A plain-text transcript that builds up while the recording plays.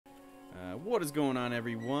What is going on,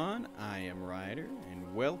 everyone? I am Ryder,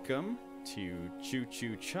 and welcome to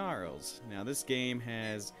Choo Charles. Now, this game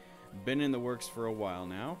has been in the works for a while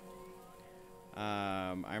now.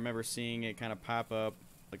 I remember seeing it kind of pop up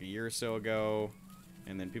like a year or so ago,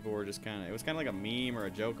 and then people were just it was kind of like a meme or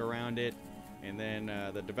a joke around it, and then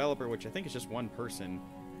the developer, which I think is just one person,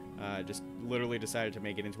 just literally decided to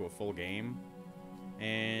make it into a full game.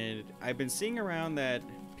 And I've been seeing around that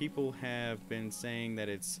people have been saying that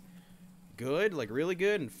it's good, like really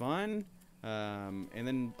good and fun, and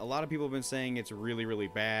then a lot of people have been saying it's really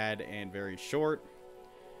bad and very short.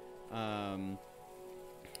 I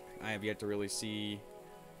have yet to really see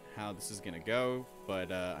how this is gonna go,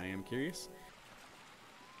 but I am curious.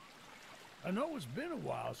 I know it's been a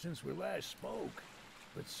while since we last spoke,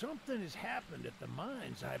 but something has happened at the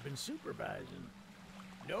mines I've been supervising.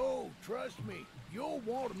 No, trust me, you'll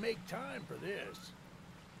want to make time for this.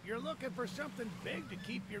 You're looking for something big to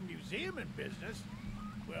keep your museum in business?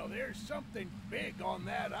 Well, there's something big on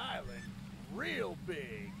that island. Real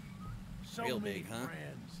big. So Real many big, huh?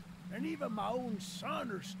 friends. And even my own son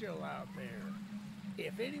are still out there.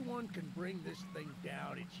 If anyone can bring this thing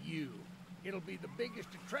down, it's you. It'll be the biggest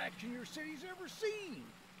attraction your city's ever seen.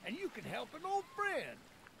 And you can help an old friend.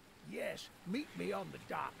 Yes, meet me on the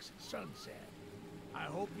docks at sunset. I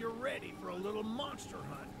hope you're ready for a little monster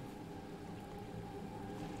hunt.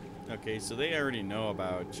 Okay, so they already know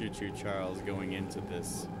about Choo Charles going into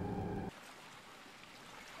this.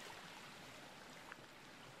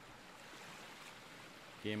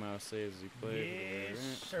 Game I'll say as you play. Yes,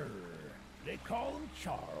 sir. They call him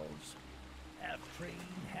Charles. Half trained,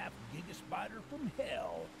 half gigaspider from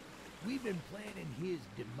hell. We've been planning his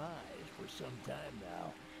demise for some time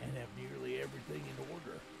now, and have nearly everything in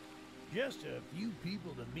order. Just a few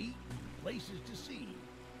people to meet and places to see.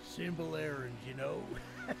 Simple errands, you know.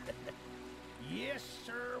 Yes,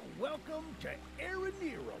 sir. Welcome to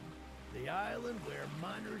Aranerum, the island where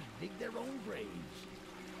miners dig their own graves.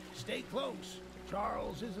 Stay close.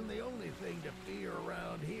 Charles isn't the only thing to fear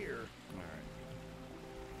around here. Alright.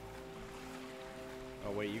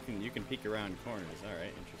 Oh wait, you can peek around corners.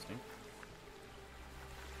 Alright, interesting.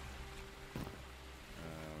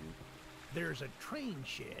 There's a train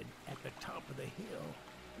shed at the top of the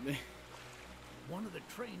hill. One of the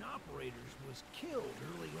train operators was killed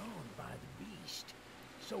early on by the beast,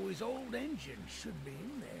 so his old engine should be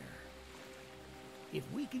in there. If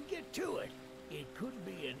we can get to it, it could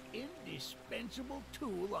be an indispensable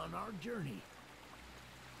tool on our journey.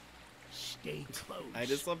 Stay close. I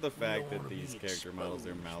just love the fact that these character models,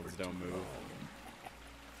 their mouths don't move.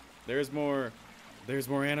 There's more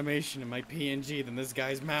animation in my PNG than this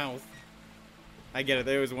guy's mouth. I get it.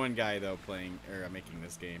 There was one guy though making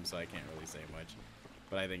this game, so I can't really say much,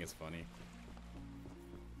 but I think it's funny.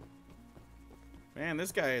 Man,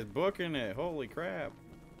 this guy is booking it. Holy crap!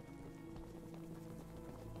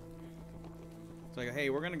 It's like, hey,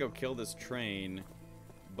 we're gonna go kill this train,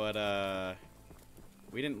 but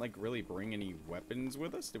we didn't like really bring any weapons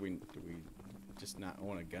with us. Did we just not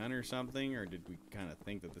own a gun or something, or did we kind of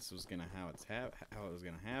think that this was gonna how it was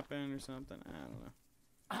gonna happen or something? I don't know.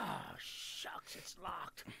 Ah, shucks, it's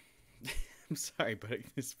locked. I'm sorry, but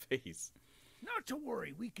his face. Not to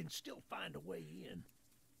worry, we can still find a way in.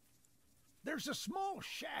 There's a small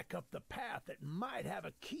shack up the path that might have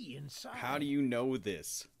a key inside. How do you know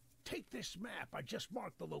this? Take this map. I just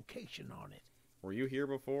marked the location on it. Were you here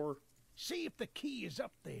before? See if the key is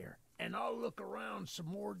up there, and I'll look around some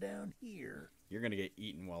more down here. You're gonna get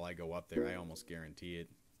eaten while I go up there. I almost guarantee it.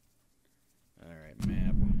 Alright,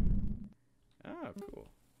 map. Oh, cool.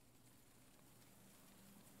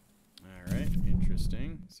 Alright,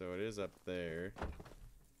 interesting. So it is up there.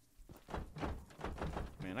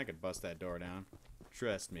 Man, I could bust that door down.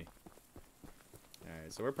 Trust me.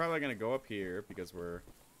 Alright, so we're probably going to go up here because we're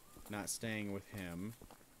not staying with him.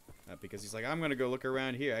 Because he's like, I'm going to go look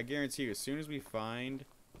around here. I guarantee you, as soon as we find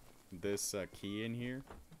this key in here.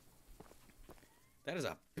 That is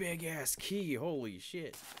a big-ass key. Holy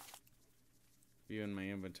shit. View in my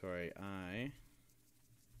inventory.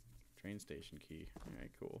 Train station key. Alright,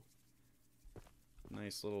 cool.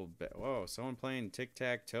 Nice little bed. Whoa, someone playing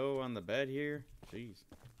tic-tac-toe on the bed here? Jeez.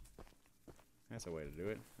 That's a way to do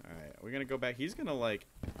it. Alright, we're gonna go back. He's gonna like...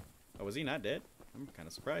 Oh, was he not dead? I'm kind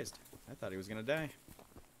of surprised. I thought he was gonna die.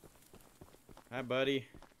 Hi, buddy.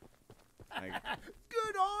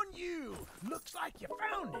 Good on you! Looks like you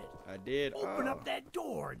found it. I did. Open up that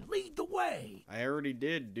door and lead the way. I already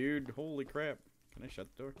did, dude. Holy crap. Can I shut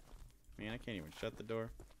the door? Man, I can't even shut the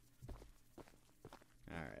door.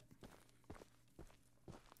 Alright.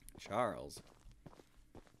 Charles.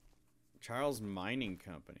 Charles Mining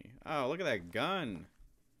Company. Oh, look at that gun.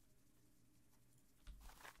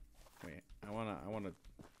 I want to...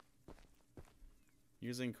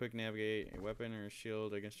 Using quick navigate a weapon or a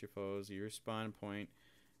shield against your foes. You respawn point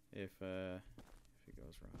if it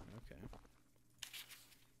goes wrong. Okay.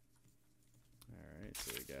 Alright,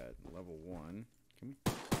 so we got level 1. Can we...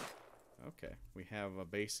 Okay, we have a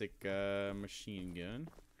basic machine gun.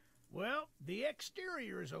 Well, the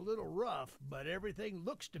exterior is a little rough, but everything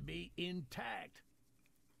looks to be intact.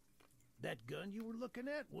 That gun you were looking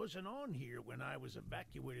at wasn't on here when I was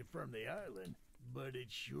evacuated from the island, but it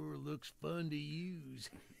sure looks fun to use.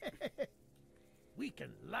 We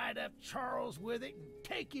can light up Charles with it and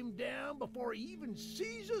take him down before he even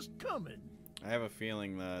sees us coming. I have a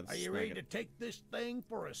feeling that... Are you ready to take this thing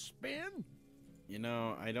for a spin? You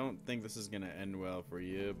know, I don't think this is going to end well for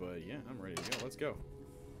you, but yeah, I'm ready to go. Let's go.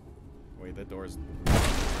 Wait, that door's...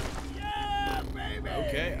 Yeah, baby!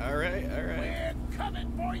 Okay, alright, alright. We're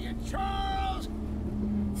coming for you, Charles!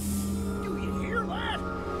 Do you hear that?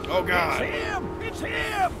 Oh, God! It's him! It's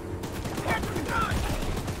him! Get the gun!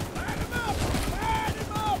 Light him up! Light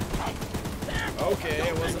him up! There, Okay,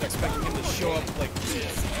 I wasn't expecting him to show up like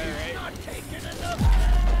this. Alright. not taking enough.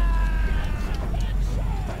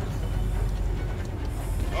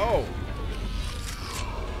 Oh!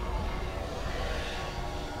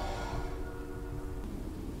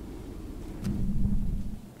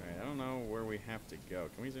 Alright, I don't know where we have to go.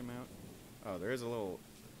 Can we zoom out? Oh, there is a little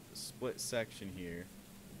split section here.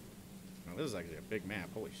 Oh, this is actually a big map.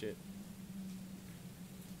 Holy shit.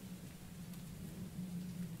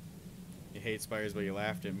 You hate spiders, but you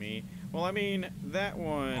laughed at me. Well, I mean, that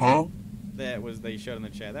one that was they showed in the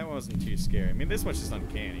chat, that wasn't too scary. I mean, this one's just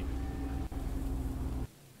uncanny.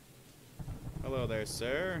 Hello there,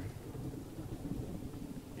 sir.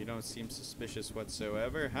 You don't seem suspicious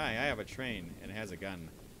whatsoever. Hi, I have a train, and it has a gun.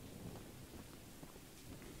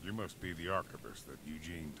 You must be the archivist that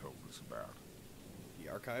Eugene told us about. The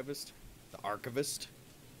archivist? The archivist?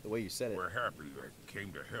 The way you said it. We're happy that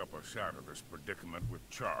came to help us out of this predicament with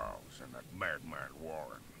Charles and that madman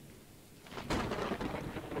Warren.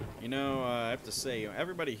 You know, I have to say,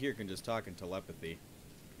 everybody here can just talk in telepathy.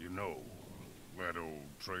 You know, that old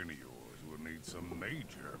train of yours will need some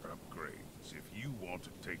major upgrades if you want to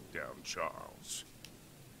take down Charles.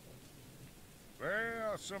 There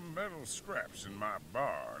are some metal scraps in my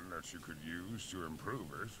barn that you could use to improve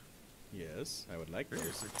it. Yes, I would like Here's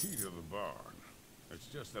this. the key to the barn. It's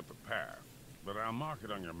just up a path, but I'll mark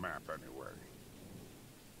it on your map anyway.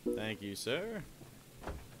 Thank you, sir.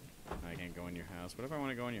 I can't go in your house. What if I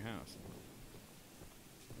want to go in your house?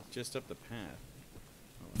 It's just up the path.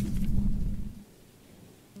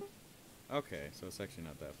 Oh. Okay, so it's actually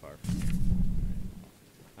not that far from here.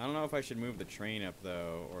 I don't know if I should move the train up,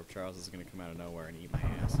 though, or if Charles is going to come out of nowhere and eat my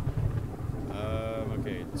ass.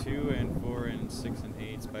 Okay, 2 and 4 and 6 and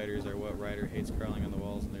 8 spiders are what Ryder hates crawling on the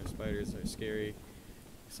walls, and their spiders are scary.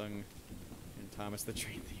 Sung in Thomas the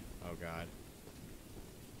Train theme. Oh, God.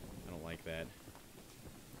 I don't like that.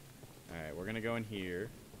 Alright, we're going to go in here.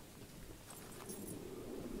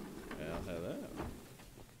 Well, hello.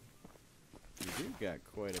 You do got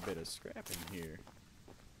quite a bit of scrap in here.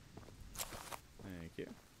 Thank you.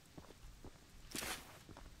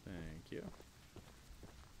 Thank you.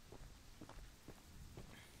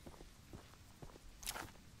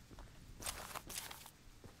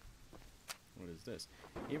 What is this?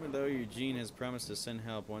 Even though Eugene has promised to send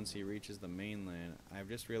help once he reaches the mainland, I've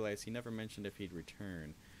just realized he never mentioned if he'd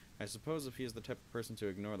return. I suppose if he is the type of person to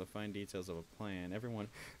ignore the fine details of a plan, everyone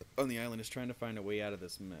on the island is trying to find a way out of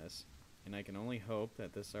this mess. And I can only hope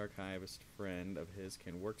that this archivist friend of his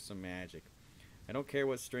can work some magic. I don't care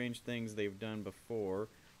what strange things they've done before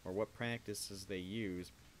or what practices they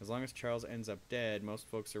use. As long as Charles ends up dead, most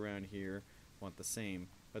folks around here want the same.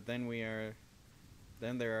 But then there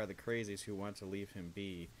are the crazies who want to leave him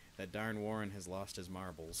be. That darn Warren has lost his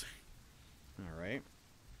marbles. Alright.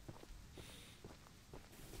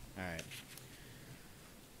 Alright.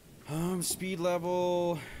 Speed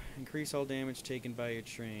level. Increase all damage taken by your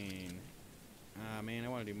train. Ah, man, I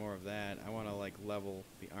want to do more of that. I want to, like, level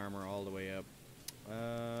the armor all the way up.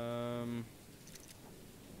 We'll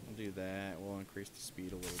do that. We'll increase the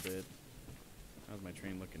speed a little bit. How's my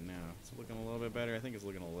train looking now? It's looking a little bit better. I think it's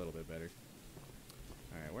looking a little bit better.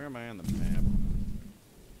 Alright, where am I on the map?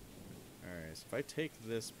 Alright, so if I take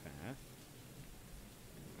this path...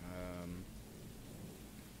 oh, I'm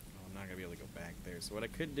not going to be able to go back there. So what I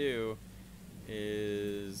could do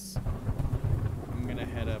is... I'm going to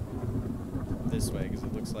head up this way, because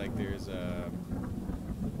it looks like there's a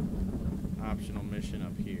optional mission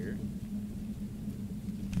up here.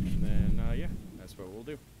 And then, yeah, that's what we'll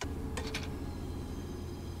do.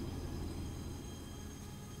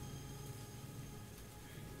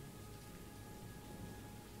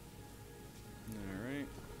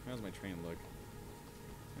 train look?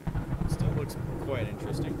 Still looks quite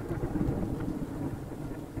interesting.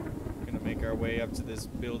 Gonna make our way up to this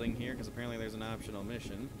building here, because apparently there's an optional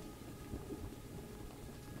mission.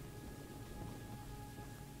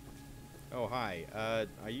 Oh, hi.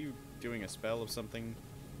 Are you doing a spell of something?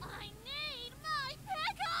 I need my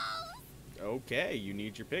pickles! Okay, you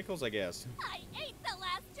need your pickles, I guess. I ate the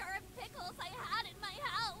last jar of pickles I had in my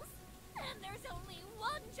house, and there's only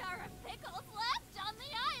one jar of pickles left on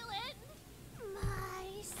the island.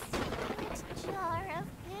 My secret jar of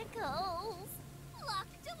pickles,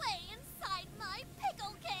 locked away inside my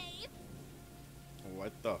pickle cave.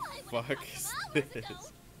 What the I would've fuck got is them hours this? ago,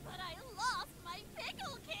 but I lost my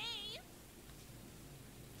pickle cave.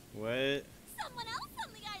 What? Someone else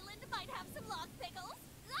on the island might have some locked pickles.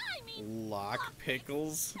 I mean, Lock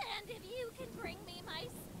pickles? And if you can bring me my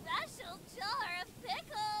special jar of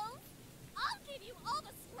pickles, I'll give you all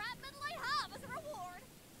the scrap metal I have as a reward.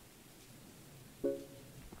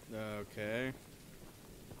 Okay.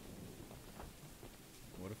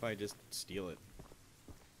 What if I just steal it?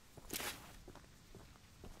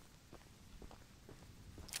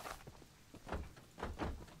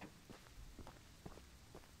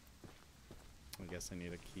 I guess I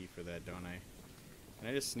need a key for that, don't I? Can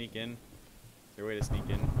I just sneak in? Is there a way to sneak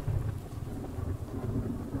in? I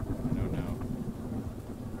don't know.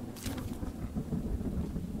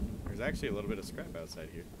 There's actually a little bit of scrap outside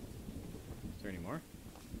here. Is there any more?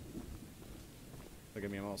 Look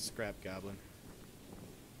at me, I'm all scrap goblin.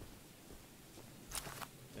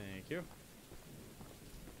 Thank you.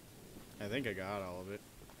 I think I got all of it.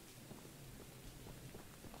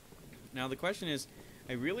 Now the question is,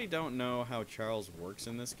 I really don't know how Charles works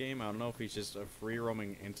in this game. I don't know if he's just a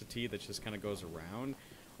free-roaming entity that just kind of goes around,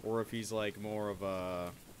 or if he's like more of a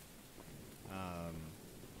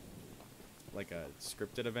like a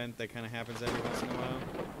scripted event that kind of happens every once in a while.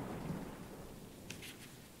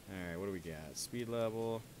 All right, what do we got? Speed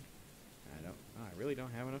level. I really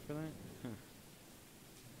don't have enough for that. Huh.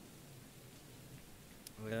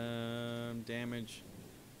 Damage.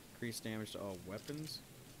 Increase damage to all weapons.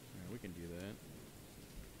 Alright, we can do that.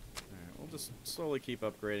 Alright, we'll just slowly keep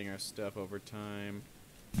upgrading our stuff over time.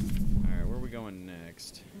 Alright, where are we going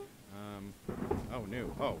next? Oh,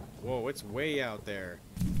 new. Oh, whoa, it's way out there.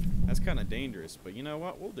 That's kind of dangerous, but you know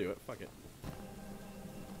what? We'll do it. Fuck it.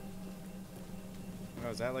 Oh,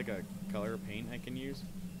 is that like a color paint I can use?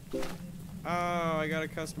 Oh, I gotta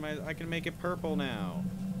customize. I can make it purple now.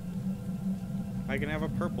 I can have a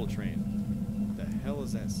purple train. What the hell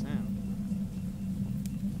is that sound?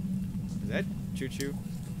 Is that Choo Choo?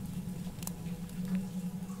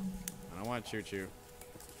 I don't want Choo Choo.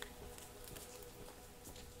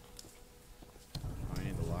 Oh, I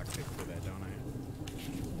need the lockpick for that, don't I?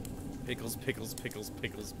 Pickles, pickles, pickles,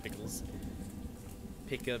 pickles, pickles.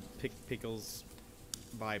 Pickles.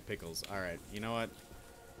 Buy pickles. Alright, you know what?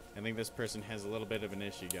 I think this person has a little bit of an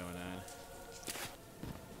issue going on.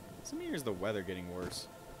 Some years the weather getting worse.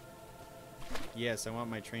 Yes, I want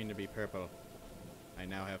my train to be purple. I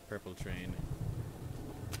now have purple train.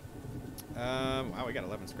 Wow, we got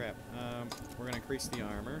 11 scrap. We're gonna increase the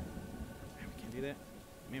armor. Man, we can't do that.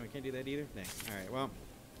 Man, we can't do that either. Dang. Alright, well,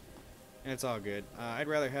 it's all good. I'd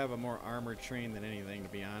rather have a more armored train than anything, to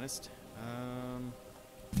be honest.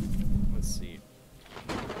 Let's see.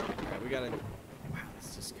 Alright, we gotta... Wow,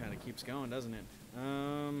 this just kind of keeps going, doesn't it?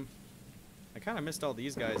 I kind of missed all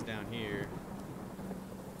these guys down here.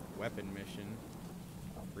 Weapon mission.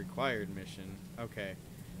 Required mission. Okay.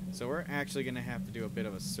 So we're actually going to have to do a bit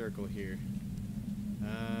of a circle here.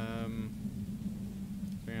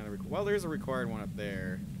 Well, there's a required one up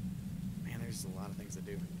there. Man, there's a lot of things to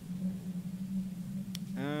do.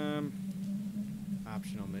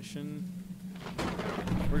 Optional mission.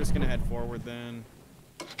 We're just going to head forward then.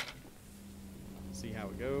 See how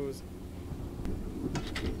it goes.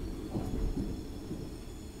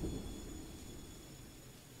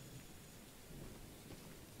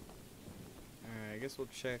 Alright, I guess we'll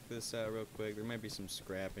check this out real quick. There might be some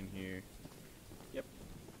scrap in here. Yep.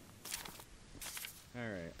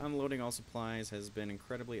 Alright, unloading all supplies has been an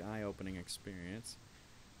incredibly eye-opening experience.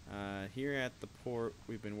 Here at the port,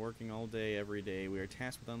 we've been working all day, every day. We are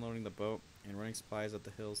tasked with unloading the boat and running supplies up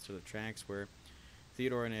the hills to the tracks where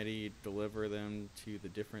Theodore and Eddie deliver them to the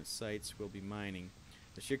different sites we'll be mining.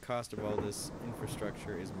 The sheer cost of all this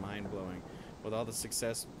infrastructure is mind-blowing. With all the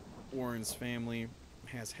success Warren's family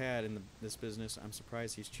has had in this business, I'm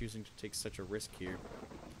surprised he's choosing to take such a risk here.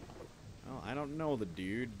 Well, I don't know the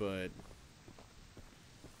dude, but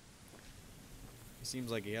he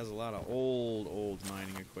seems like he has a lot of old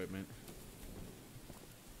mining equipment.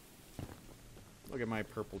 Look at my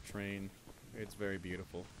purple train. It's very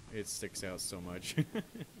beautiful. It sticks out so much.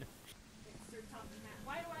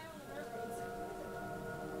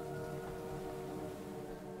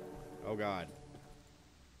 Oh god.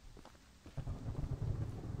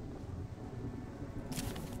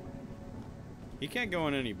 He can't go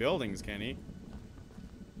in any buildings, can he?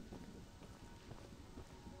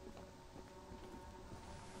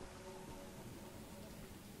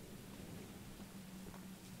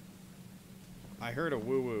 I heard a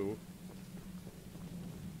woo-woo.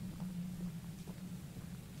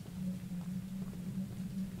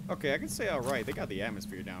 Okay, I can say alright. They got the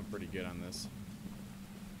atmosphere down pretty good on this.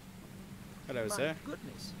 Hello, My sir.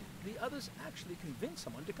 goodness, the others actually convinced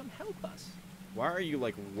someone to come help us. Why are you,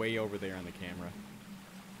 like, way over there on the camera?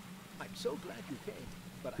 I'm so glad you came,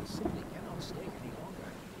 but I simply cannot stay any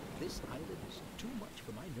longer. This island is too much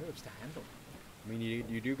for my nerves to handle. I mean,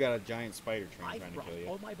 you do got a giant spider train I've trying to brought kill you.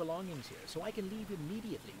 all my belongings here so I can leave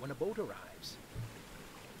immediately when a boat arrives.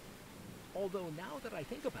 Although now that I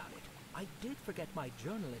think about it, I did forget my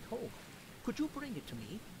journal at home. Could you bring it to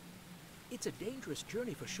me? It's a dangerous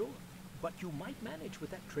journey for sure, but you might manage with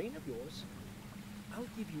that train of yours. I'll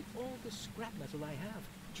give you all the scrap metal I have.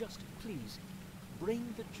 Just please,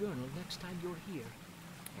 bring the journal next time you're here.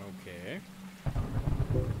 Okay.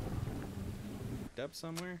 Up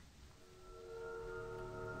somewhere?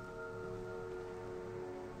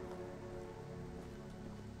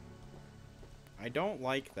 I don't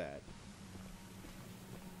like that.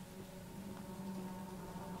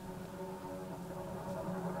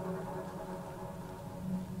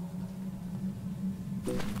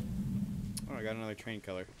 Oh, I got another train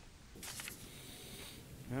color.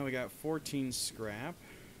 Now we got 14 scrap.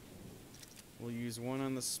 We'll use one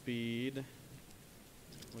on the speed.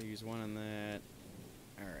 We'll use one on that.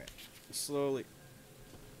 Alright. Slowly.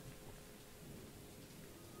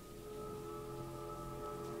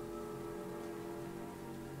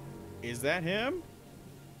 Is that him?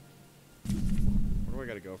 Where do I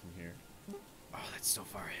gotta go from here? Oh, that's so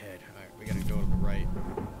far ahead. Alright, we gotta go to the right.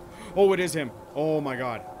 Oh, it is him! Oh my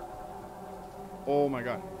god. Oh my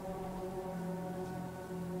god.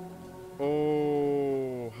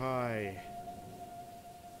 Oh, hi.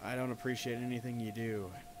 I don't appreciate anything you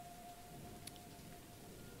do.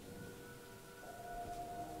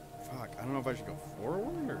 Fuck, I don't know if I should go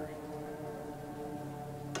forward or...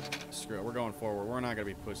 Screw it, we're going forward. We're not gonna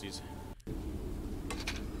be pussies.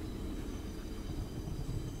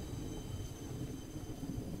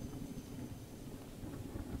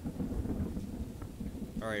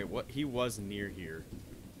 Alright, he was near here.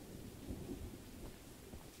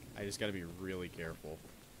 I just gotta be really careful.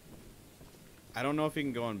 I don't know if he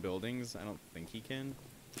can go on buildings. I don't think he can.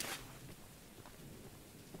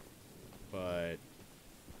 But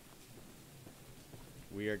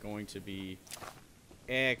we are going to be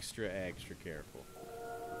extra careful.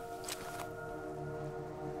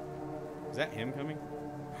 Is that him coming?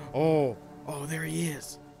 Oh, there he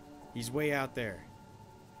is. He's way out there.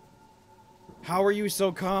 How are you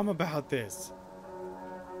so calm about this?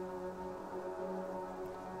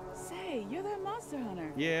 Say, you're that monster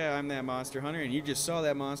hunter. Yeah, I'm that monster hunter, and you just saw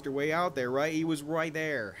that monster way out there, right? He was right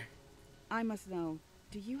there. I must know,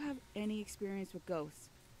 do you have any experience with ghosts?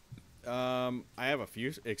 I have a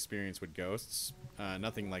few experience with ghosts.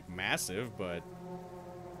 Nothing like massive, but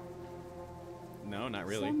no, not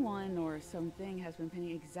really. Someone or something has been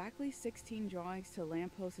pinning exactly 16 drawings to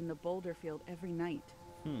lampposts in the boulder field every night.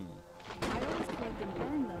 I always collect and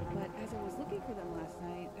burn them, but as I was looking for them last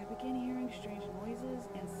night, I began hearing strange noises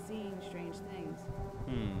and seeing strange things.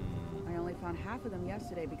 I only found half of them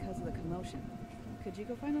yesterday because of the commotion. Could you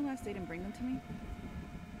go find the last 8 and bring them to me?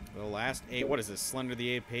 The last 8, what is this, Slender the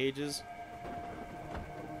 8 pages?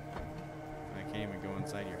 I can't even go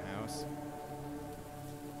inside your house.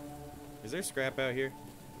 Is there scrap out here?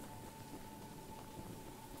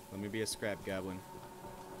 Let me be a scrap goblin.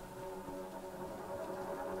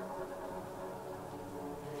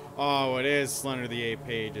 Oh, it is Slender the 8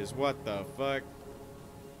 pages. What the fuck?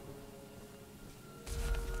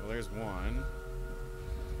 Well, there's one.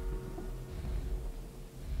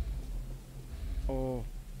 Oh.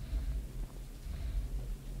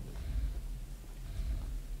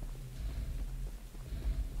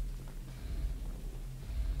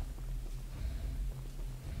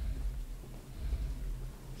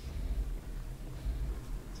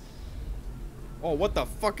 Oh, what the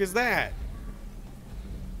fuck is that?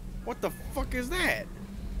 What the fuck is that?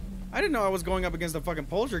 I didn't know I was going up against a fucking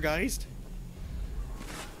poltergeist.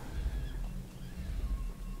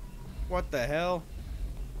 What the hell?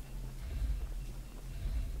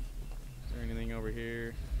 Is there anything over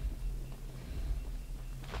here?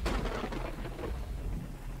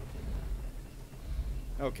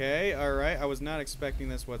 Okay, alright. I was not expecting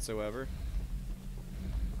this whatsoever.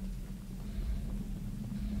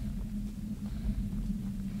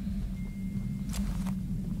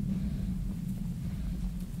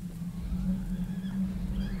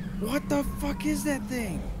 What the fuck is that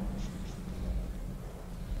thing?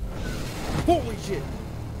 Holy shit!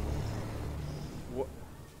 What?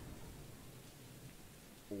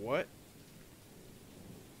 What?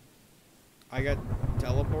 I got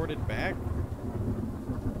teleported back?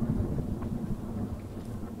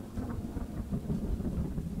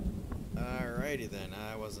 Alrighty then,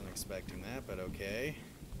 I wasn't expecting that, but okay.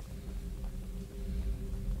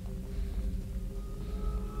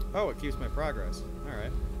 Oh, it keeps my progress.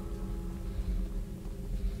 Alright.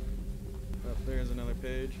 Oh, there's another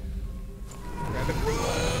page. Grab it.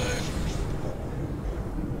 Run!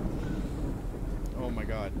 Oh my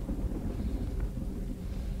god.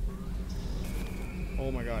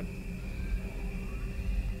 Oh my god.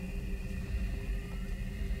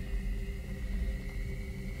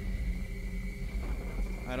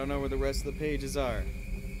 I don't know where the rest of the pages are.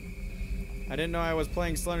 I didn't know I was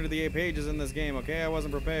playing Slender to the 8 pages in this game, okay? I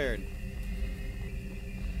wasn't prepared.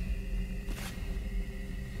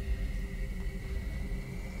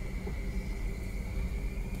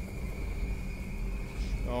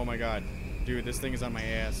 Oh my god. Dude, this thing is on my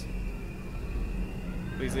ass.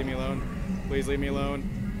 Please leave me alone. Please leave me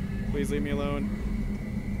alone. Please leave me alone.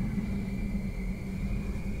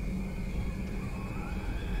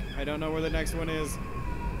 I don't know where the next one is.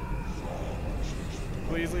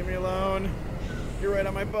 Please leave me alone. You're right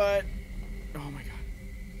on my butt. Oh my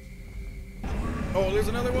god. Oh, there's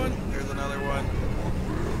another one. There's another one.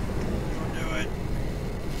 Don't do it.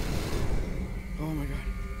 Oh my god.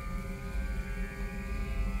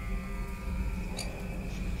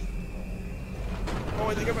 Oh,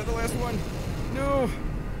 I think I'm at the last one. No.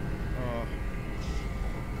 Oh.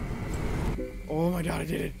 Oh my god, I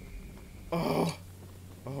did it. Oh.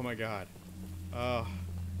 Oh my god. Oh.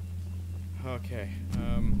 Okay.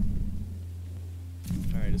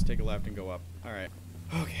 Alright, just take a left and go up. Alright.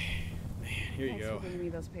 Okay. Man, here you Thanks go. for giving me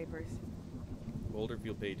those papers. Boulder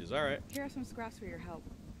Field pages. Alright. Here are some scraps for your help.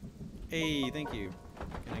 Hey, thank you.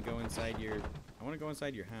 Can I go inside your... I want to go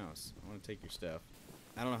inside your house. I want to take your stuff.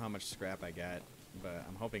 I don't know how much scrap I got, but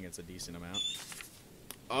I'm hoping it's a decent amount.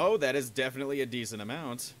 Oh, that is definitely a decent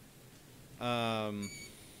amount. Let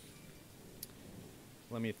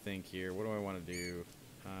me think here. What do I want to do?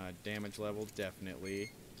 Damage level,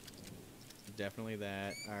 definitely. Definitely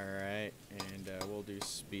that. Alright. And we'll do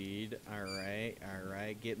speed. Alright.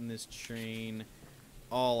 Alright. Getting this train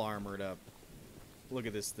all armored up. Look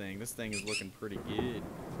at this thing. This thing is looking pretty good.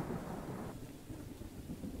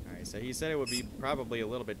 Alright, so he said it would be probably a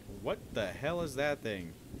little bit... What the hell is that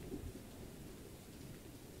thing?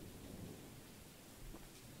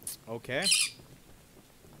 Okay.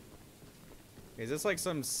 Is this like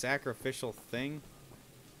some sacrificial thing?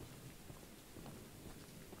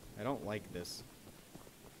 I don't like this.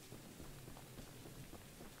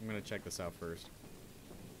 I'm gonna check this out first.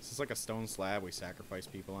 Is this like a stone slab we sacrifice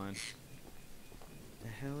people on? The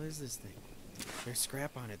hell is this thing? There's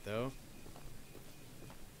scrap on it though.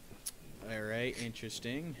 Alright,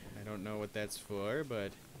 interesting. I don't know what that's for,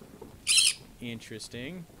 but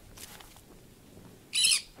interesting.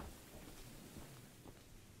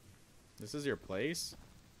 This is your place?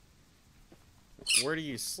 Where do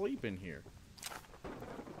you sleep in here?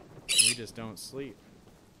 We just don't sleep.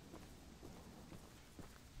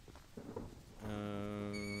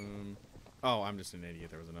 Oh, I'm just an idiot.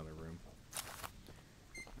 There was another room.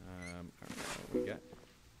 Alright, what we got?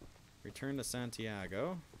 Return to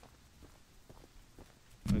Santiago.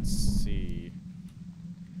 Let's see.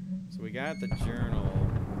 So we got the journal,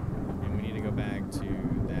 and we need to go back to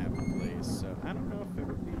that place. So I don't know if it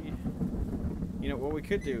would be... You know, what we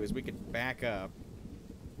could do is we could back up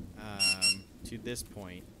to this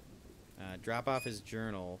point, drop off his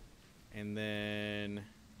journal, and then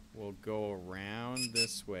we'll go around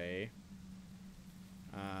this way,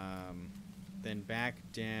 then back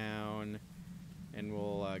down, and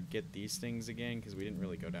we'll get these things again, because we didn't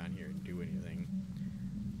really go down here and do anything.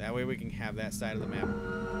 That way we can have that side of the map.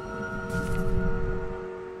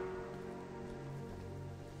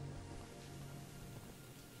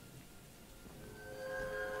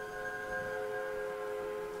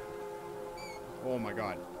 Oh my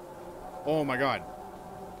god. Oh my god.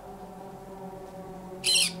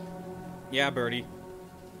 Yeah, Birdie.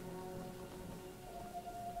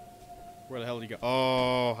 Where the hell did you go?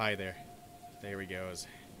 Oh, hi there. There he goes.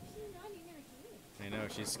 I know,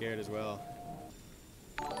 she's scared as well.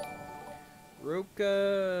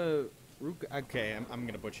 Ruka... Okay, I'm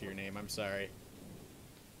gonna butcher your name. I'm sorry.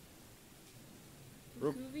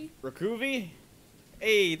 Rakuvi?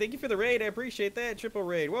 Hey, thank you for the raid. I appreciate that. Triple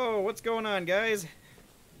raid. Whoa, what's going on, guys?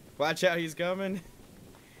 Watch out, he's coming.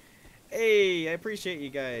 Hey, I appreciate you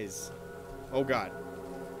guys. Oh, God.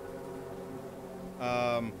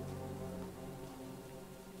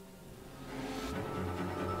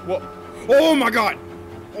 Whoa. Oh, my God.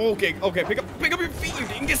 Okay, okay. Pick up your feet, you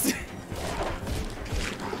dingus.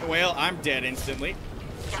 Well, I'm dead instantly.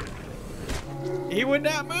 He would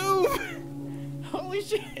not move. Holy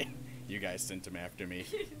shit. You guys sent him after me.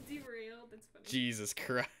 Derailed. That's funny. Jesus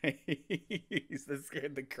Christ. That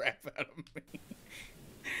scared the crap out of me.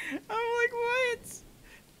 I'm like, what?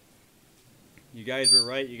 You guys were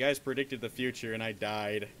right. You guys predicted the future, and I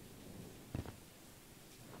died.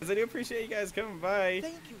 I do appreciate you guys coming by.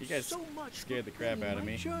 Thank you guys so much scared the crap out of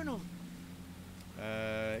me. Journal.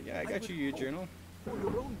 Yeah, I got you your journal. For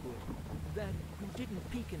your own good, that you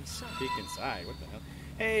didn't peek inside. Peek inside? What the hell?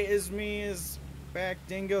 Hey, is back,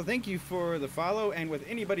 Dingo. Thank you for the follow. And with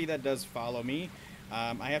anybody that does follow me,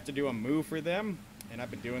 I have to do a move for them. And I've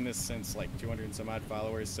been doing this since like 200 and some odd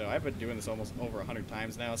followers. So I've been doing this almost over 100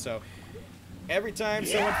 times now. So every time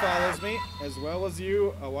someone follows me, as well as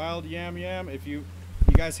you, a wild yam, if you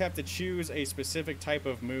guys have to choose a specific type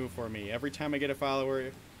of move for me. Every time I get a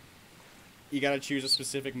follower, you gotta choose a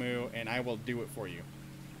specific move, and I will do it for you.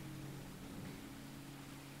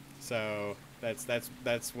 So that's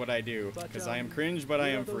what I do, because I am cringe, but I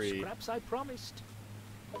am free. Scraps I promised.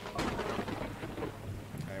 All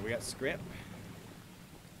right, we got scrap.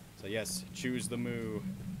 So yes, choose the move.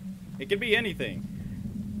 It could be anything.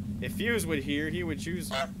 If Fuse would hear, he would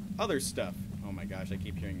choose other stuff. Oh my gosh, I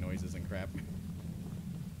keep hearing noises and crap.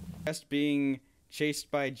 Just being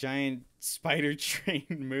chased by giant spider train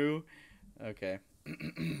moo. Okay.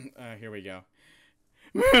 Here we go.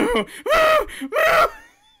 Moo! Moo! Moo!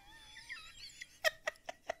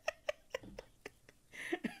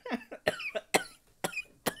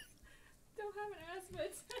 Don't have an asthma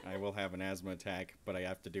attack. I will have an asthma attack, but I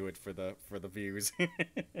have to do it for the views.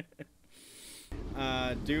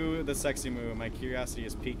 Do the sexy moo. My curiosity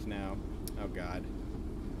is peaked now. Oh God.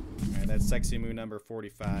 Alright, that's sexy moo number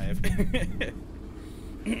 45.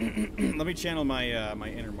 Let me channel my my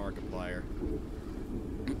inner Markiplier.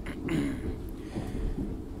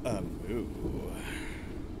 Moo.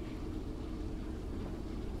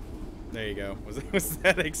 There you go. Was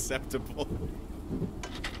that acceptable?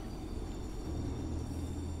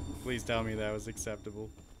 Please tell me that was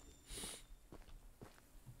acceptable.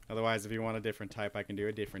 Otherwise, if you want a different type, I can do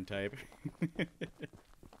a different type.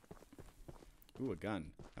 Ooh, a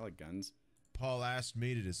gun. I like guns. Paul asked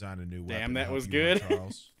me to design a new weapon. Damn, that to was help you good. out,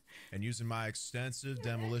 Charles. And using my extensive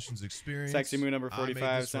demolitions experience, Sexy Moo number I made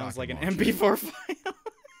 45 this sounds like rocket an launcher. MP4 file.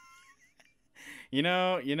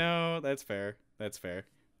 You know, that's fair. That's fair.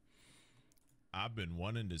 I've been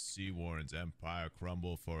wanting to see Warren's empire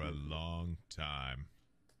crumble for a long time.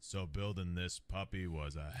 So building this puppy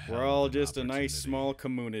was a hell We're all of an just a nice opportunity. small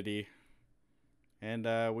community.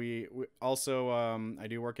 And we also, I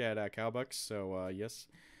do work at Cowbucks, so yes.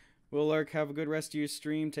 Will Lurk, have a good rest of your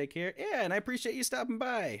stream. Take care. Yeah, and I appreciate you stopping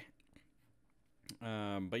by.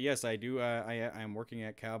 But yes, I do. I'm working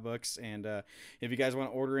at Cowbucks, and if you guys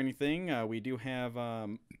want to order anything, we do have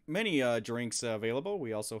many drinks available.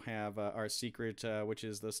 We also have our secret, which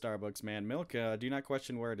is the Starbucks Man Milk. Do not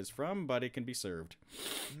question where it is from, but it can be served.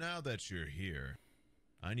 Now that you're here,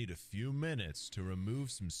 I need a few minutes to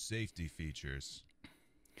remove some safety features.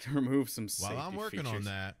 Remove some safety While I'm working on features.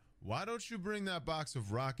 that, why don't you bring that box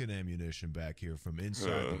of rocket ammunition back here from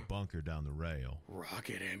inside the bunker down the rail?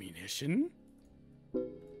 Rocket ammunition?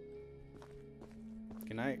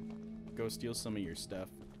 Can I go steal some of your stuff?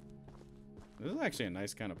 This is actually a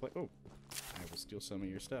nice kind of place. Oh, I will steal some of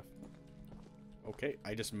your stuff. Okay,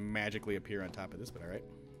 I just magically appear on top of this, but alright.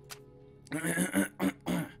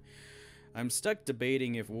 I'm stuck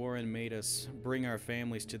debating if Warren made us bring our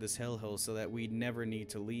families to this hellhole so that we'd never need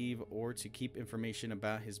to leave, or to keep information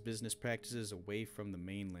about his business practices away from the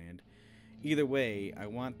mainland. Either way, I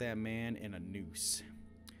want that man in a noose.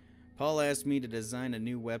 Paul asked me to design a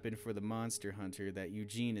new weapon for the monster hunter that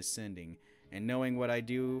Eugene is sending, and knowing what I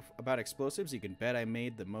do about explosives, you can bet I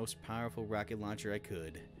made the most powerful rocket launcher I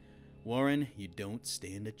could. Warren, you don't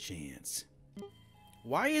stand a chance.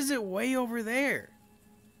 Why is it way over there?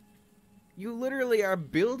 You literally are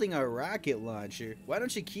building a rocket launcher. Why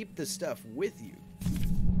don't you keep the stuff with you?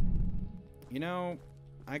 You know,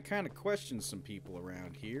 I kind of question some people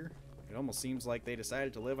around here. It almost seems like they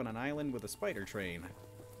decided to live on an island with a spider train.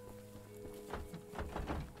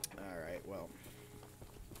 Alright, well.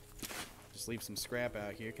 Just leave some scrap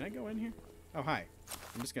out here. Can I go in here? Oh, hi.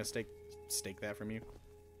 I'm just gonna stake that from you.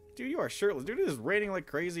 Dude, you are shirtless. Dude, it is raining like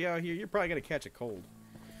crazy out here. You're probably gonna catch a cold.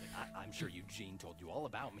 I'm sure Eugene told you all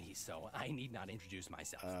about me, so I need not introduce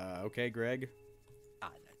myself. Okay, Greg.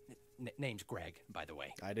 Name's Greg, by the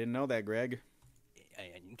way. I didn't know that, Greg.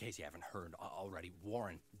 In case you haven't heard already,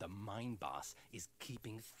 Warren, the mine boss, is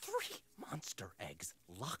keeping 3 monster eggs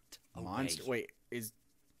locked away. Monster? Wait, is...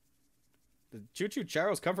 Did Choo Choo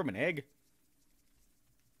Charles come from an egg?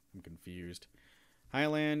 I'm confused.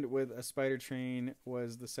 Highland with a spider train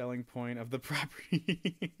was the selling point of the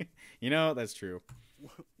property. You know, that's true.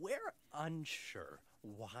 We're unsure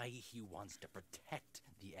why he wants to protect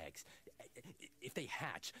the eggs. If they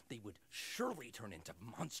hatch, they would surely turn into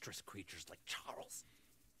monstrous creatures like Charles.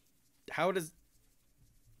 How does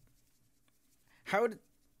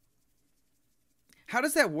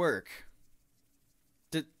that work?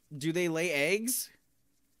 Do they lay eggs?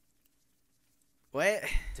 What?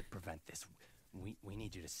 To prevent this, we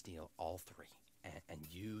need you to steal all 3 and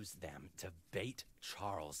use them to bait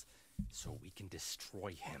Charles so we can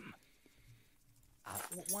destroy him.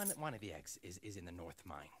 One of the eggs is in the north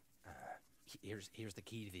mine. Here's the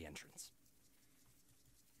key to the entrance.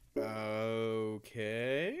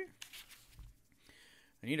 Okay.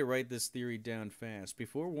 I need to write this theory down fast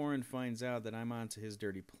before Warren finds out that I'm onto his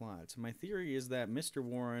dirty plot. My theory is that Mr.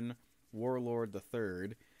 Warren, Warlord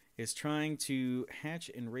III, is trying to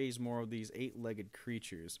hatch and raise more of these 8-legged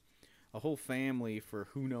creatures. A whole family for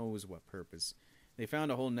who knows what purpose. They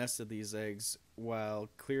found a whole nest of these eggs while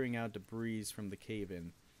clearing out debris from the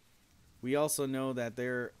cave-in. We also know that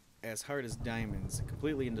they're as hard as diamonds,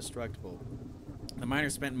 completely indestructible. The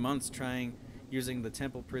miners spent months using the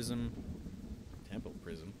temple prism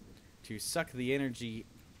to suck the energy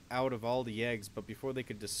out of all the eggs, but before they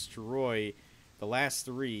could destroy the last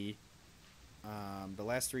 3,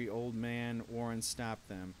 old man Warren stopped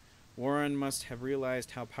them. Warren must have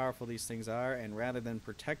realized how powerful these things are, and rather than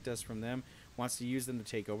protect us from them, wants to use them to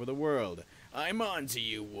take over the world. I'm on to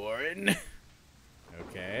you, Warren.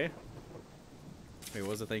 Okay. Wait,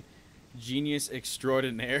 what was the thing? Genius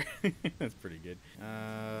extraordinaire. That's pretty good.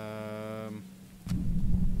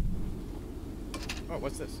 Oh,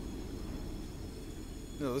 what's this?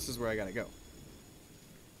 No, this is where I gotta go.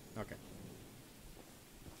 Okay.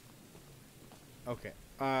 Okay.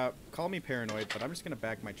 Call me paranoid, but I'm just gonna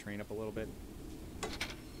back my train up a little bit.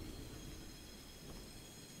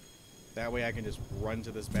 That way I can just run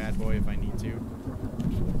to this bad boy if I need to.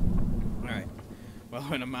 Alright. Well,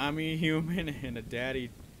 when a mommy human and a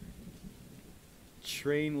daddy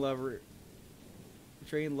train love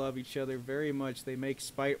each other very much, they make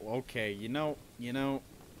spite. Okay, you know,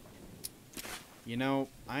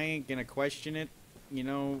 I ain't gonna question it.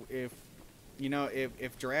 If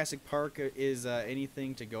Jurassic Park is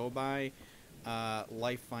anything to go by,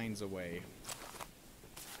 life finds a way.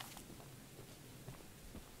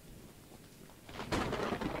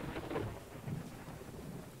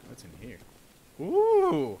 What's in here?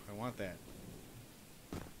 Ooh, I want that.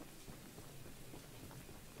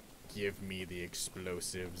 Give me the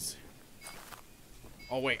explosives.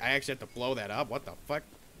 Oh wait, I actually have to blow that up? What the fuck?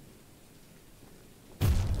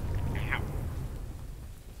 Ow.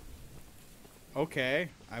 Okay,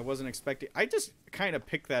 I wasn't expecting... I just kind of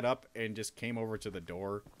picked that up and just came over to the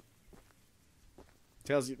door.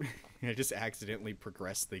 Tells you... I just accidentally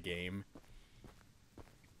progressed the game.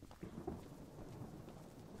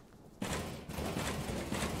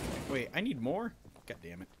 Wait, I need more? God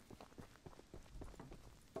damn it.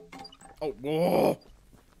 Oh, whoa!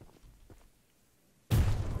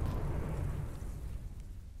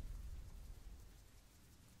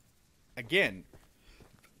 Again,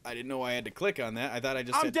 I didn't know I had to click on that. I thought I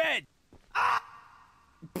just I'm dead! Ah!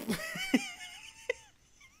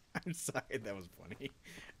 I'm sorry, that was funny.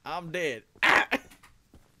 I'm dead. Ah!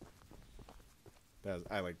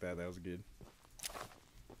 I like that. That was good.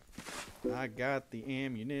 I got the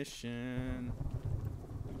ammunition.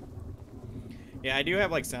 Yeah, I do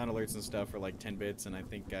have like sound alerts and stuff for like 10 bits, and I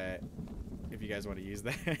think if you guys want to use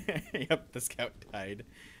that, yep, the scout died.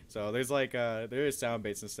 So there's like there is sound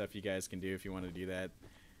baits and stuff you guys can do if you want to do that.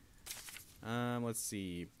 Let's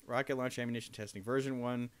see. Rocket launch ammunition testing. Version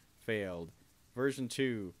 1 failed. Version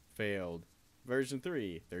 2 failed. Version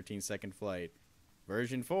 3 13-second flight.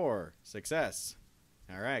 Version 4 success.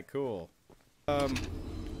 All right, cool.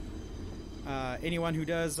 Anyone who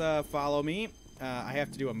does follow me, I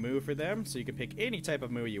have to do a move for them, so you can pick any type of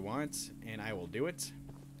move you want, and I will do it.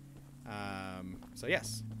 So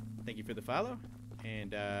yes, thank you for the follow,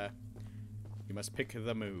 and you must pick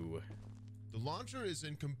the move. The launcher is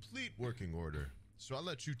in complete working order, so I'll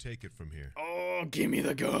let you take it from here. Oh, give me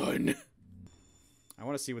the gun! I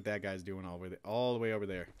want to see what that guy's doing all the way over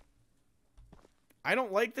there. I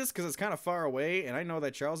don't like this because it's kind of far away, and I know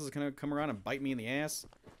that Charles is going to come around and bite me in the ass.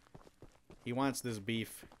 He wants this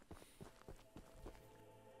beef.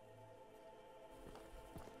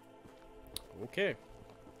 Okay.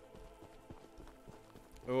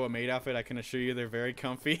 Oh, a maid outfit. I can assure you they're very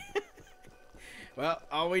comfy. Well,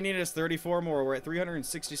 all we need is 34 more. We're at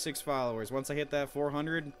 366 followers. Once I hit that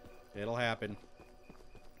 400, it'll happen.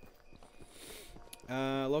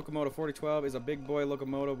 Locomotive 4012 is a big boy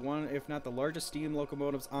locomotive, one if not the largest steam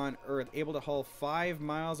locomotives on Earth, able to haul 5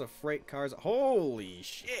 miles of freight cars. Holy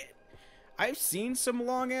shit! I've seen some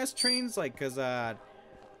long ass trains, like, cause I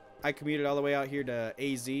commuted all the way out here to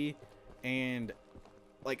AZ, and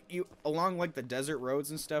like you along like the desert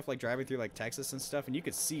roads and stuff, like driving through like Texas and stuff, and you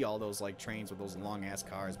could see all those like trains with those long ass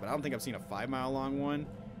cars. But I don't think I've seen a 5-mile long one.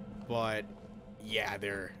 But yeah,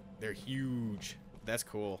 they're huge. That's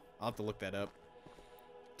cool. I'll have to look that up.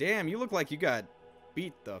 Damn, you look like you got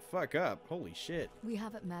beat the fuck up. Holy shit. We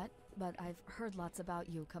haven't met, but I've heard lots about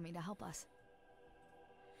you coming to help us.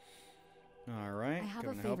 Alright, I have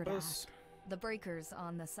a favor to ask. The breakers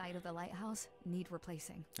on the side of the lighthouse need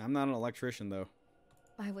replacing. I'm not an electrician, though.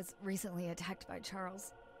 I was recently attacked by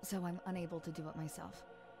Charles, so I'm unable to do it myself.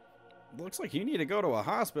 Looks like you need to go to a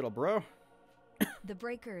hospital, bro. The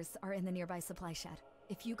breakers are in the nearby supply shed.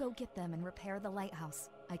 If you go get them and repair the lighthouse,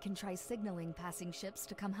 I can try signaling passing ships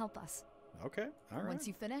to come help us. Okay, alright. Once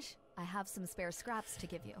you finish, I have some spare scraps to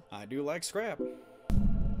give you. I do like scrap.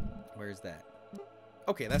 Where's that?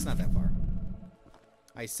 Okay, that's not that far.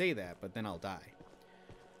 I say that, but then I'll die.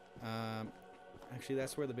 Actually,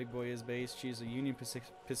 that's where the big boy is based. She's a Union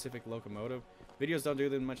Pacific locomotive. Videos don't do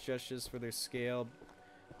them much justice for their scale.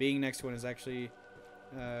 Being next to one is actually...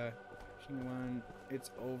 one.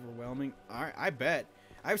 It's overwhelming. Alright, I bet.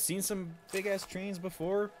 I've seen some big-ass trains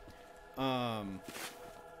before.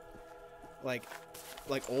 Like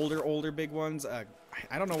older big ones. I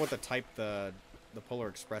don't know what the type the Polar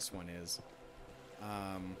Express one is.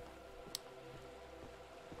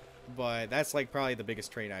 But that's like probably the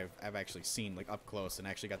biggest train I've actually seen like up close and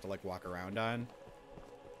actually got to like walk around on.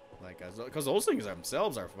 Like, because those things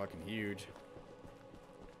themselves are fucking huge.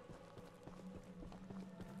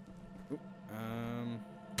 Oop,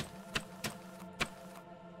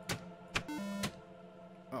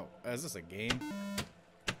 oh, is this a game?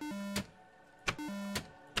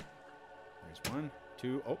 There's 1,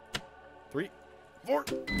 2, 3, 4.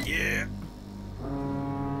 Yeah.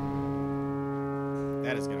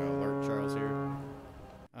 That is gonna alert Charles here.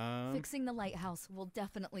 Fixing the lighthouse will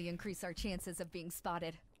definitely increase our chances of being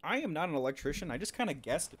spotted. I am not an electrician. I just kind of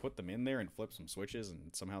guessed to put them in there and flip some switches, and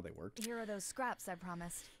somehow they worked. Here are those scraps I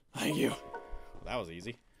promised. Thank you. Well, that was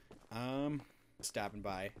easy. Stopping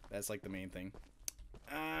by. That's like the main thing.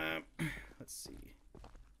 Let's see.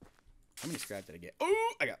 How many scraps did I get?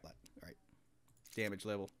 Oh, I got that. All right. Damage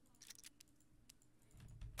level.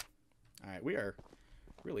 All right, we are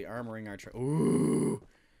really armoring our train. Ooh,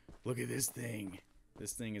 look at this thing.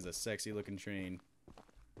 This thing is a sexy looking train.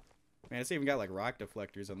 Man, it's even got like rock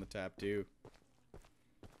deflectors on the top too.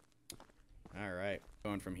 Alright,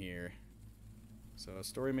 going from here. So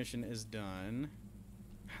story mission is done.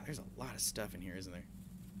 There's a lot of stuff in here, isn't there?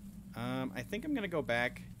 I think I'm gonna go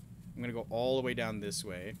back. I'm gonna go all the way down this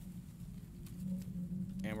way.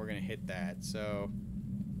 And we're gonna hit that. So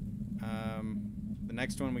the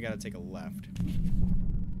next one we gotta take a left.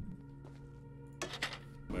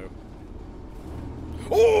 Move.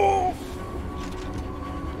 Oh!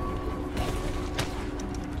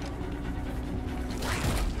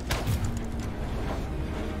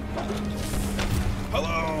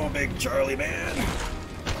 Hello, big Charlie man.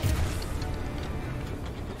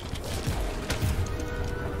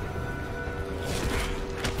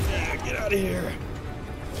 Yeah, get out of here.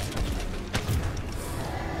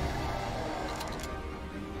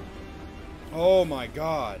 Oh my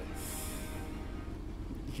God.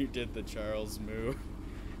 You did the Charles move.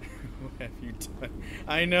 What have you done?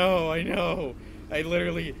 I know. I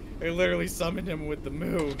literally summoned him with the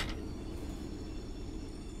move.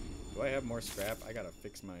 Do I have more scrap? I gotta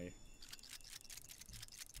fix my...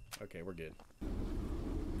 Okay, we're good.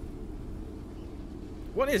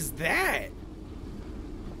 What is that?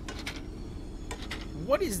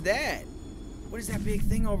 What is that? What is that big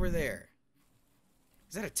thing over there?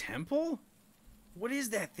 Is that a temple? What is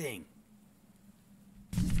that thing?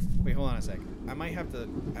 Wait, hold on a sec. I might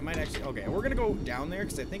actually... Okay, we're gonna go down there,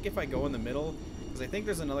 because I think if I go in the middle... Because I think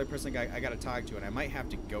there's another person I gotta talk to, and I might have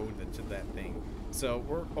to go to that thing. So,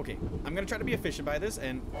 we're... Okay, I'm gonna try to be efficient by this,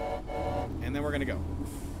 and then we're gonna go.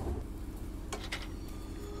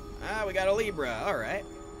 Ah, we got a Libra. Alright.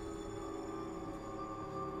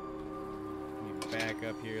 Let me back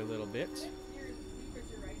up here a little bit.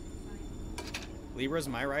 Libra's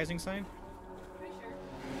my rising sign? Pretty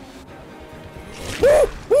sure.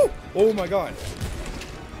 Woo! Woo! Oh my god.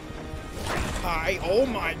 Hi. Oh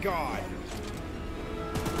my god.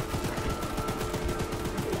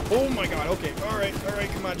 Oh my god. Okay. Alright. Alright.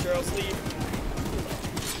 Come on, Charles. Leave.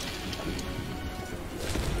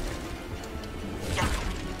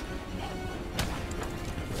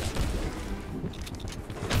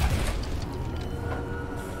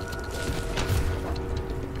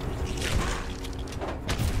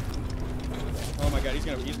 Oh my god.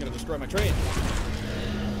 He's gonna destroy my train.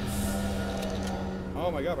 Oh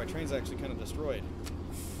my god, my train's actually kind of destroyed.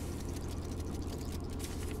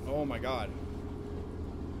 Oh my god.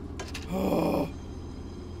 Oh.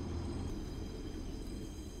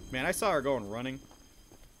 Man, I saw her going running.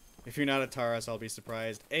 If you're not a Taurus, I'll be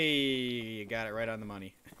surprised. Hey, you got it right on the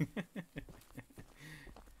money.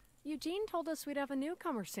 Eugene told us we'd have a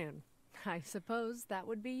newcomer soon. I suppose that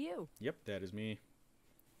would be you. Yep, that is me.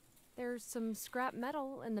 There's some scrap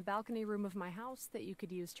metal in the balcony room of my house that you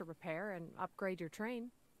could use to repair and upgrade your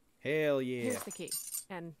train. Hell yeah. Here's the key.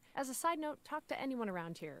 And as a side note, talk to anyone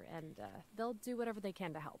around here, and they'll do whatever they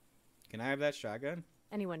can to help. Can I have that shotgun?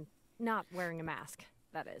 Anyone not wearing a mask,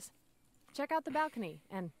 that is. Check out the balcony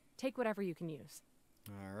and take whatever you can use.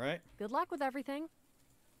 Alright. Good luck with everything.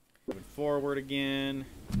 Moving forward again.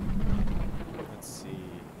 Let's see.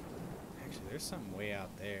 Actually, there's something way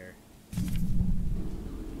out there.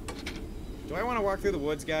 Do I want to walk through the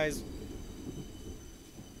woods, guys?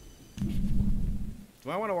 Do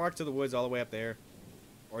I want to walk to the woods all the way up there?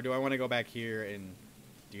 Or do I want to go back here and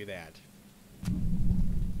do that?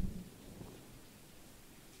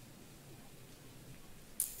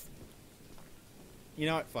 You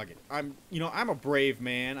know what? Fuck it. I'm a brave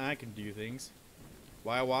man. I can do things.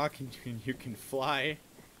 Why walk and you can fly?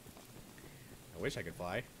 I wish I could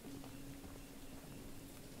fly.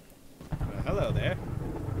 Hello there.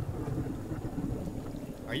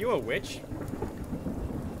 Are you a witch?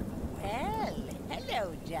 Well,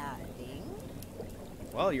 hello, darling.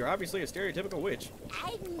 Well, you're obviously a stereotypical witch.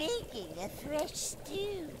 I'm making a fresh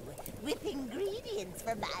stew with ingredients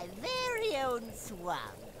from my very own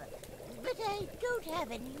swamp. But I don't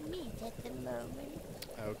have any meat at the moment.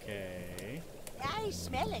 Okay. I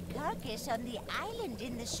smell a carcass on the island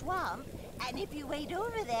in the swamp, and if you wait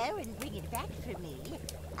over there and bring it back for me,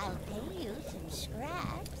 I'll pay you some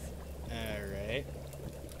scraps. Alright.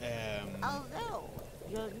 Although,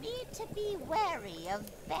 you'll need to be wary of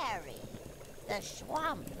Barry, the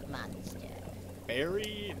swamp monster.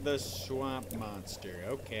 Barry the swamp monster.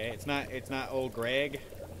 Okay. It's not old Greg.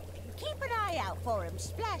 Keep an eye out for him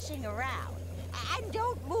splashing around, and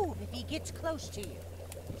don't move if he gets close to you.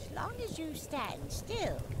 As long as you stand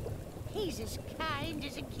still, he's as kind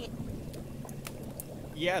as a kitten.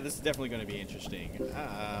 Yeah, this is definitely going to be interesting.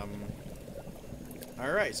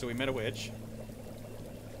 Alright, so we met a witch.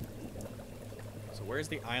 So where's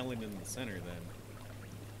the island in the center, then?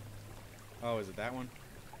 Oh, is it that one?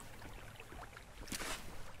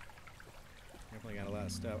 Definitely got a lot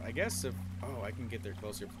of stuff. I guess if... Oh, I can get there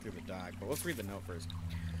closer through the dock. But let's read the note first.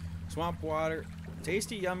 Swamp water.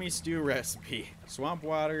 Tasty, yummy stew recipe. Swamp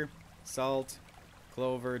water, salt,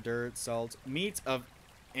 clover, dirt, salt. Meat of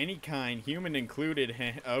any kind, human included.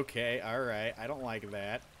 Okay, alright. I don't like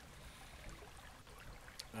that.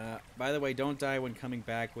 By the way, don't die when coming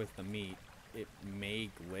back with the meat. It may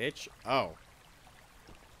glitch. Oh.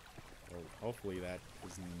 Well, hopefully that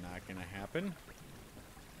is not going to happen.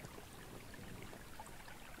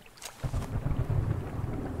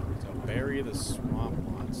 So bury the swamp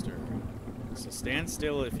monster. So stand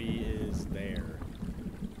still if he is there.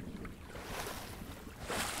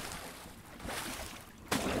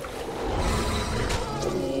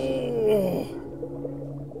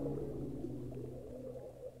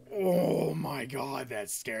 Oh my god, that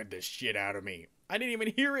scared the shit out of me. I didn't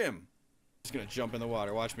even hear him. Just gonna jump in the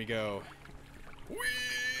water. Watch me go. Whee!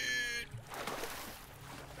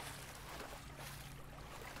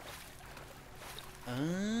 Oh.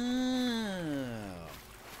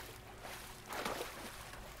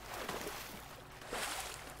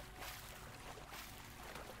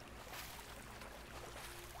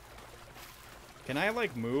 Can I,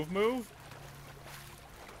 like, move?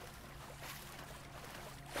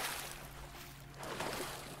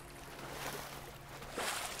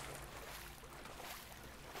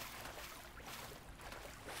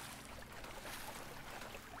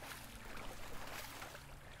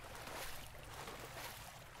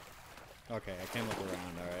 Okay, I can look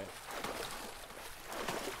around, alright.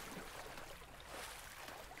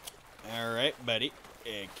 Alright, buddy.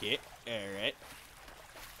 Okay, alright.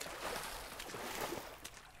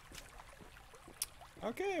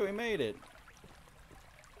 Okay, we made it.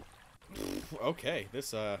 Okay,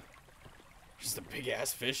 this, just a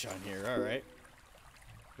big-ass fish on here. Alright.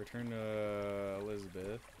 Return to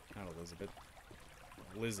Elizabeth. Not Elizabeth.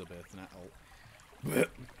 Elizabeth, not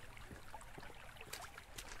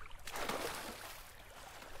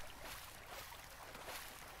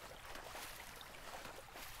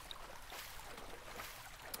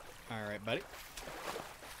Alright, buddy.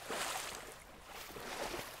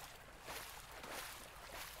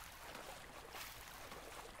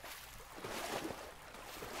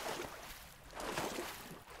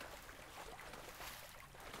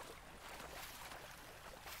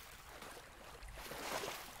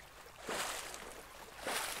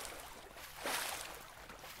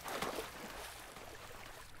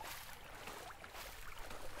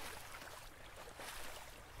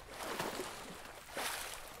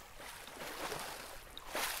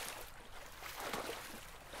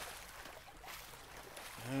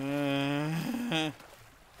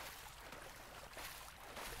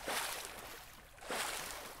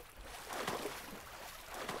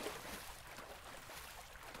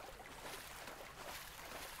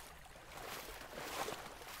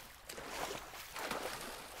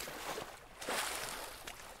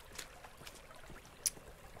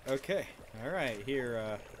 Okay, alright,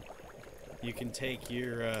 here, you can take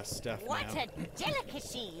your, stuff What now. a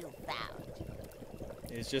delicacy you found.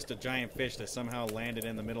 It's just a giant fish that somehow landed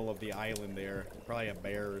in the middle of the island there. Probably a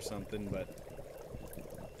bear or something, but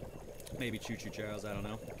maybe Choo Choo Charles, I don't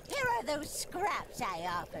know. Here are those scraps I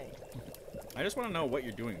offered. I just want to know what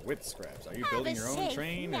you're doing with scraps. Are you Have building a your own safe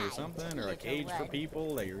train or night, something? Or a little cage for one.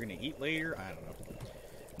 people that you're going to eat later? I don't know.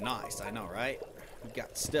 Nice, I know, right? We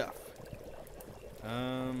got stuff.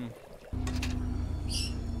 Yeah.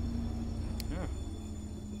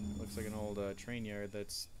 Looks like an old train yard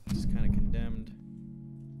that's just kind of condemned.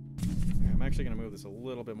 Alright, I'm actually going to move this a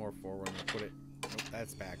little bit more forward and put it... Nope,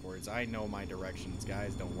 that's backwards. I know my directions,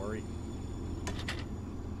 guys. Don't worry. Alright,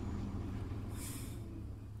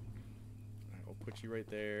 we'll put you right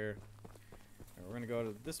there. Alright, we're going to go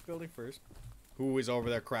to this building first. Who is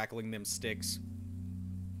over there crackling them sticks?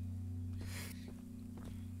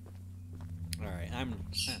 Alright, I'm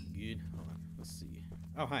good. Hold on, let's see.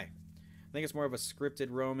 Oh, hi. I think it's more of a scripted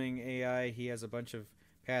roaming AI. He has a bunch of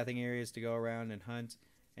pathing areas to go around and hunt,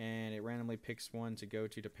 and it randomly picks one to go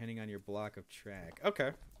to depending on your block of track.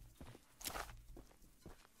 Okay.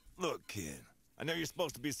 Look, kid, I know you're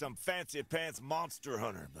supposed to be some fancy-pants monster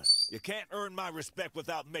hunter, but you can't earn my respect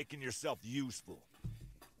without making yourself useful.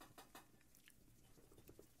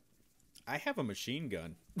 I have a machine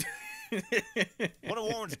gun. One of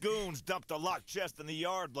Warren's goons dumped a locked chest in the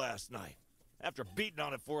yard last night. After beating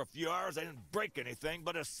on it for a few hours, I didn't break anything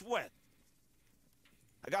but a sweat.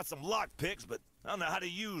 I got some lock picks, but I don't know how to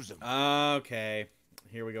use them. Okay.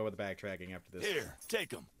 Here we go with the backtracking after this. Here, take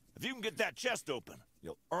them. If you can get that chest open,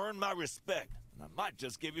 you'll earn my respect. And I might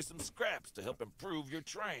just give you some scraps to help improve your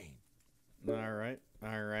train. Alright,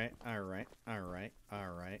 alright, alright, alright,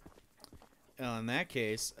 alright. In that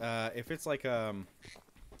case, if it's like,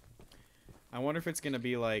 I wonder if it's gonna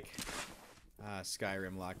be like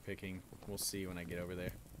Skyrim lockpicking. We'll see when I get over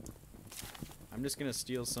there. I'm just gonna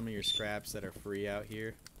steal some of your scraps that are free out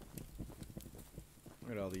here.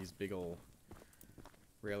 Look at all these big old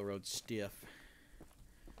railroad stiff.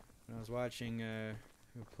 When I was watching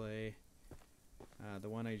who play the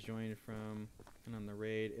one I joined from and on the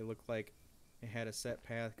raid, it looked like it had a set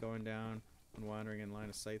path going down and wandering in line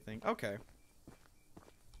of sight thing. Okay.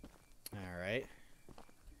 Alright.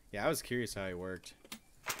 Yeah, I was curious how it worked.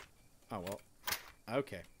 Oh, well.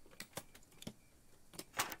 Okay.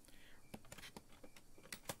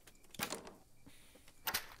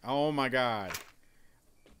 Oh my god.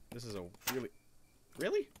 This is a really...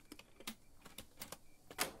 Really?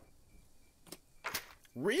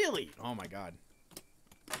 Really? Oh my god.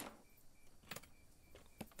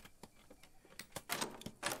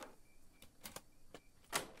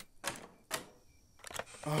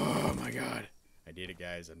 Oh my god. I did it,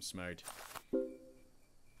 guys. I'm smart.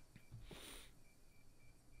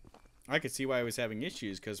 I could see why I was having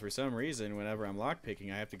issues, because for some reason, whenever I'm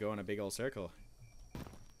lockpicking, I have to go in a big old circle. I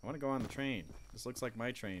want to go on the train. This looks like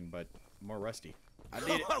my train, but more rusty. I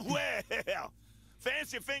did it. Well,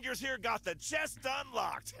 Fancy Fingers here got the chest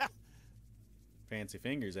unlocked. Fancy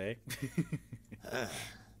fingers, eh?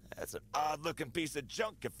 That's an odd-looking piece of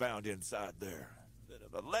junk you found inside there. Bit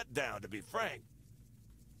of a letdown, to be frank.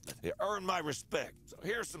 You earned my respect, so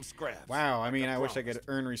here's some scraps. Wow, I mean, I wish I could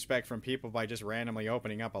earn respect from people by just randomly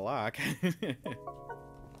opening up a lock.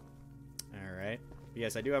 Alright.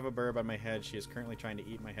 Yes, I do have a burb on my head. She is currently trying to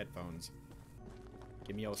eat my headphones.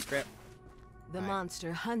 Give me your scrap. The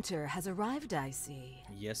monster hunter has arrived, I see.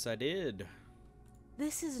 Yes, I did.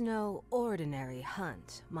 This is no ordinary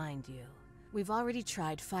hunt, mind you. We've already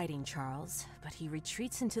tried fighting Charles, but he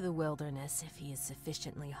retreats into the wilderness if he is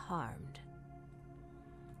sufficiently harmed.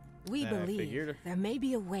 We believe there may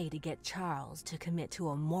be a way to get Charles to commit to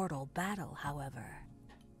a mortal battle, however.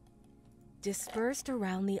 Dispersed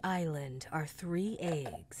around the island are 3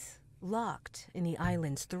 eggs, locked in the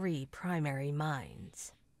island's 3 primary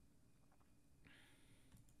mines.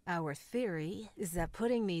 Our theory is that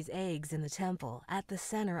putting these eggs in the temple at the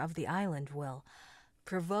center of the island will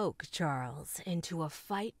provoke Charles into a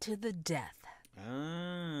fight to the death.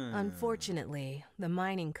 Unfortunately, the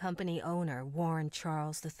mining company owner, Warren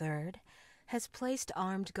Charles III, has placed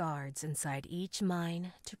armed guards inside each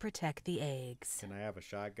mine to protect the eggs. Can I have a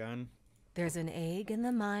shotgun? There's an egg in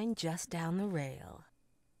the mine just down the rail.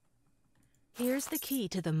 Here's the key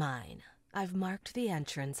to the mine. I've marked the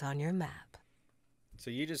entrance on your map. So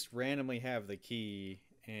you just randomly have the key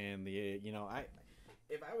and the, you know,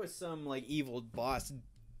 if I was some like evil boss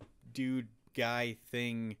dude guy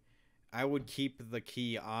thing, I would keep the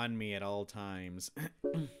key on me at all times.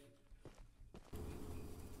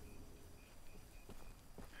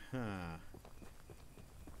 Huh.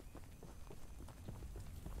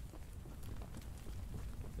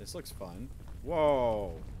 This looks fun.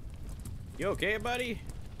 Whoa. You okay, buddy?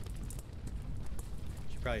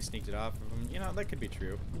 She probably sneaked it off of him. You know, that could be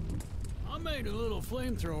true. I made a little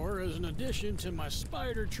flamethrower as an addition to my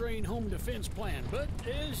spider train home defense plan, but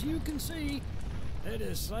as you can see, that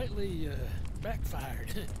has slightly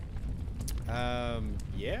backfired.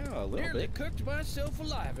 Yeah, a little Nearly bit. cooked myself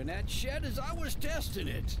alive in that shed as I was testing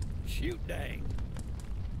it. Shoot dang.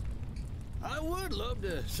 I would love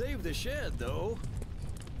to save the shed, though.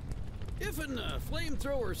 If a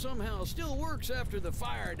flamethrower somehow still works after the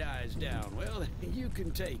fire dies down, well, you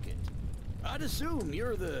can take it. I'd assume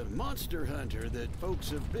you're the monster hunter that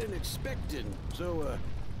folks have been expecting, so a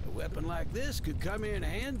weapon like this could come in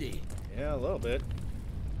handy. Yeah, a little bit.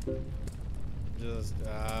 Just,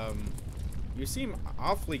 you seem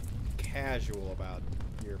awfully casual about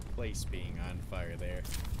your place being on fire there.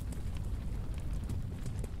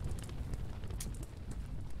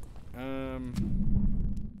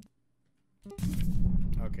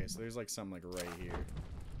 Okay, so there's like something like right here.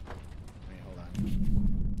 Wait, hold on.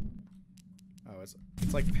 Oh, it's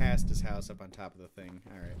like past his house up on top of the thing.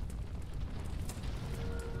 Alright.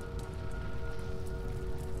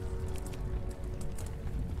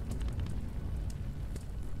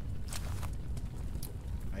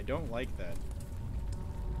 I don't like that.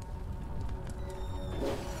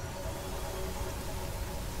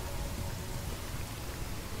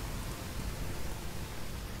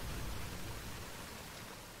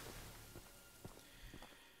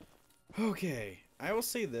 Okay, I will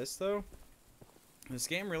say this though. This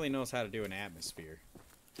game really knows how to do an atmosphere.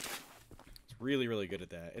 It's really, really good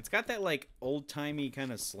at that. It's got that like old-timey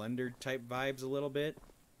kind of Slender type vibes a little bit.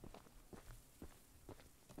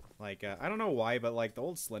 Like, I don't know why, but like the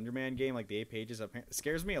old Slender Man game, like the 8 pages,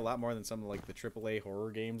 scares me a lot more than some of like the AAA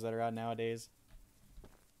horror games that are out nowadays.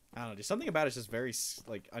 I don't know, just something about it's just very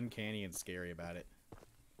like uncanny and scary about it.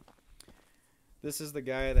 This is the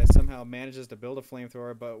guy that somehow manages to build a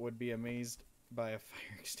flamethrower but would be amazed by a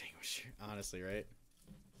fire extinguisher. Honestly, right?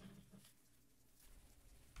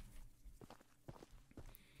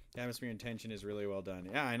 The atmosphere and tension is really well done.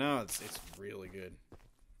 Yeah, I know. It's really good.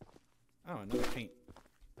 Oh, another paint.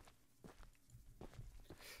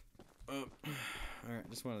 Alright,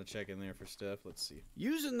 just wanted to check in there for stuff. Let's see.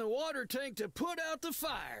 Using the water tank to put out the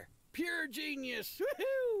fire. Pure genius.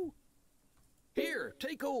 Woohoo! Here,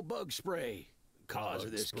 take old bug spray. Cause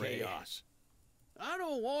of this chaos. I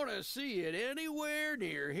don't want to see it anywhere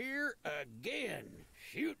near here again.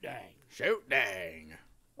 Shoot dang. Shoot dang.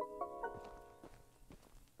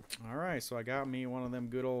 Alright, so I got me one of them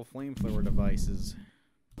good old flamethrower devices.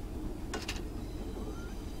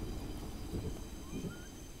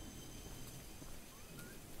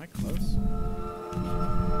 Am I close?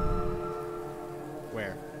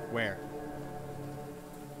 Where? Where?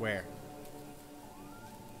 Where?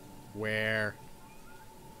 Where?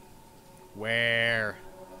 Where?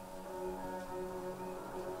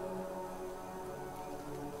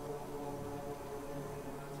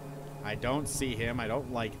 I don't see him. I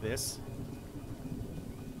don't like this.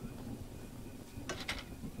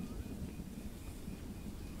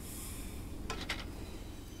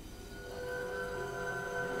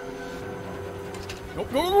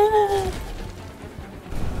 Nope. Go, go, go, go.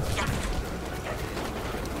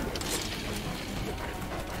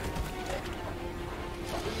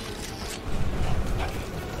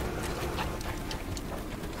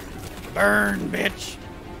 Burn, bitch!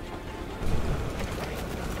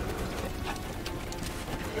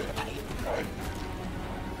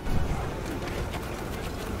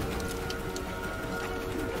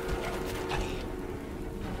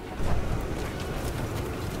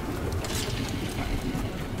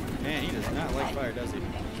 not like fire, does he?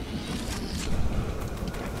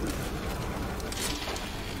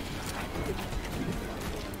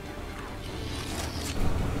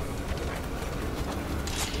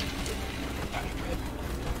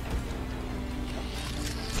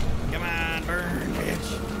 Come on, burn,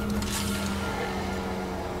 bitch.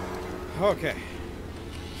 Okay.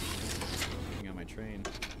 Hang on my train.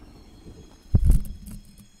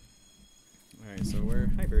 Alright, so we're...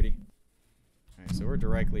 Hi, birdie. Alright, so we're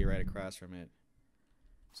directly right across from it.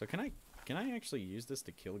 So can I actually use this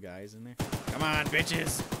to kill guys in there? Come on,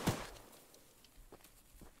 bitches!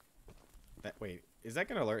 Wait, is that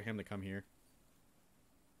gonna alert him to come here?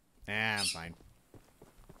 Nah, I'm fine.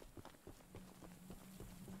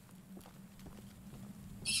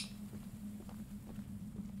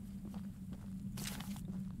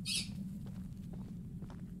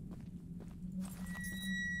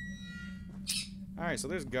 Alright, so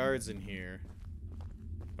there's guards in here.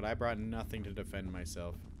 But I brought nothing to defend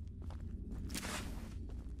myself.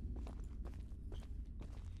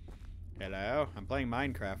 Hello? I'm playing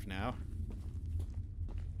Minecraft now.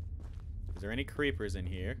 Is there any creepers in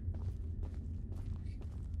here?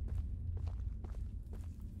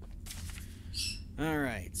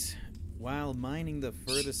 Alright. While mining the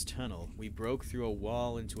furthest tunnel, we broke through a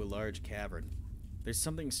wall into a large cavern. There's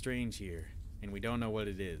something strange here, and we don't know what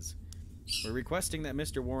it is. We're requesting that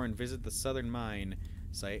Mr. Warren visit the southern mine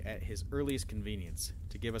site at his earliest convenience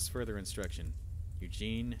to give us further instruction.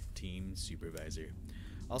 Eugene, Team Supervisor.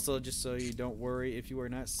 Also, just so you don't worry if you are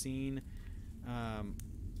not seen,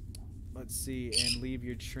 let's see, and leave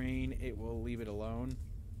your train, it will leave it alone.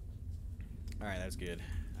 Alright, that's good.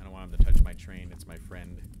 I don't want him to touch my train, it's my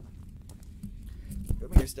friend.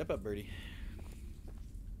 Come here, step up, birdie.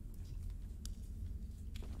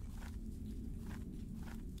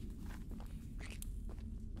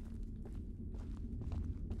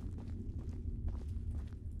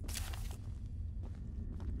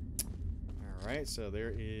 Alright, so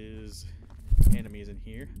there is enemies in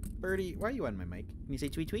here. Birdie, why are you on my mic? Can you say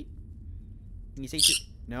tweet tweet? Can you say tweet?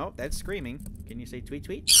 No, that's screaming. Can you say tweet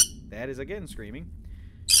tweet? That is again screaming.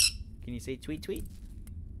 Can you say tweet tweet?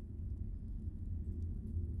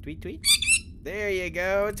 Tweet tweet? There you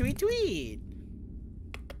go, tweet tweet!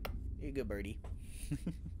 Here you go, birdie.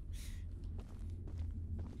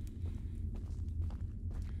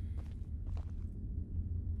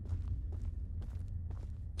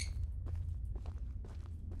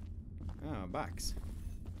 Oh, a box.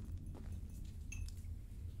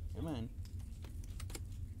 Come on.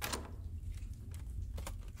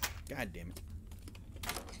 God damn it.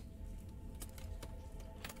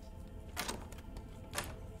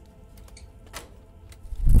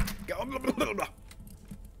 Go.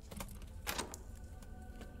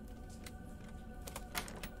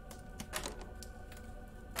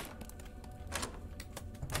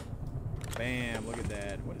 Bam, look at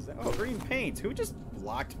that. What is that? Oh, green paint. Who just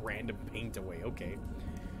blocked random paint away? Okay.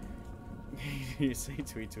 You say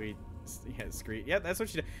tweet tweet. Yeah, scream. Yeah, that's what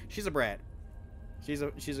she does. She's a brat. She's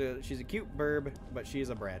a cute burb, but she's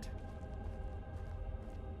a brat.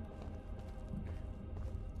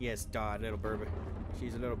 Yes, Dodd, little burb.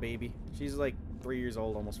 She's a little baby. She's like 3 years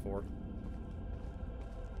old, almost 4.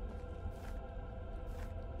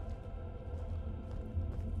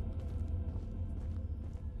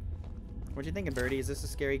 What you thinking, birdie? Is this a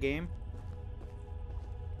scary game?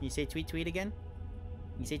 Can you say tweet tweet again?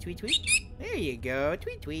 Can you say tweet tweet? There you go,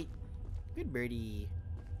 tweet tweet. Good birdie.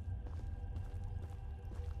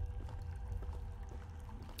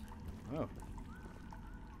 Oh.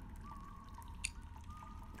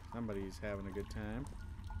 Somebody's having a good time.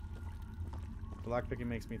 Lockpicking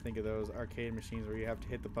makes me think of those arcade machines where you have to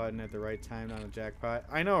hit the button at the right time on a jackpot.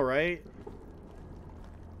 I know, right?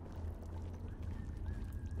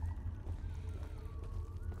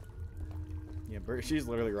 Yeah, she's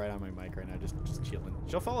literally right on my mic right now, just chilling.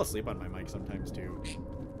 She'll fall asleep on my mic sometimes too.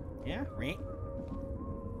 Yeah, right?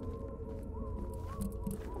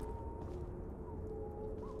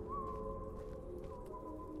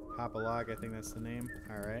 Hop-a-log, I think that's the name.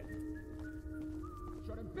 Alright.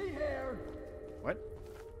 Shouldn't be here! What?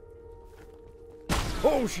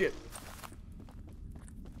 Oh, shit!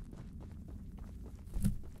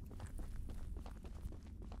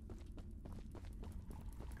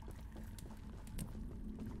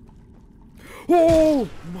 Oh,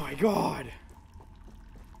 my God!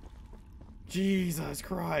 Jesus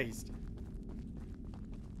Christ!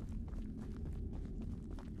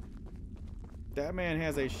 That man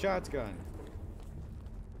has a shotgun.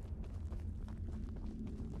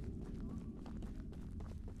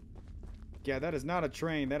 Yeah, that is not a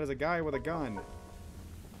train. That is a guy with a gun.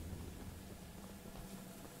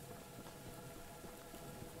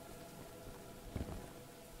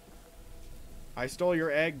 I stole your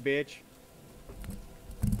egg, bitch.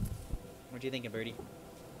 What you thinking, birdie?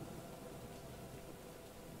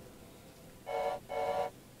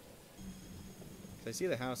 I see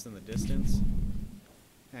the house in the distance.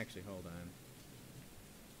 Actually, hold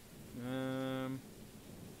on.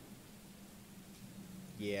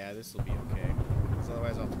 Yeah, this will be okay. 'Cause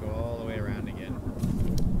otherwise I'll have to go all the way around again.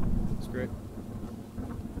 Screw it.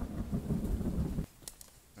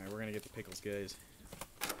 Alright, we're gonna get the pickles, guys.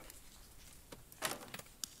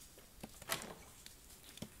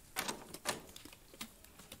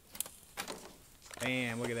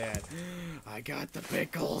 Bam, look at that. I got the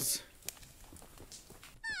pickles!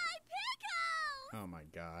 My pickles! Oh my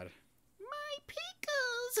god. My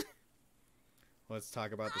pickles! Let's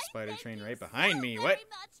talk about the spider train right behind me. What? Very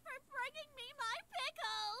much for bringing me my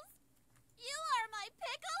pickles. You are my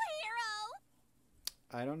pickle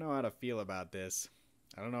hero. I don't know how to feel about this.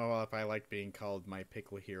 I don't know if I like being called my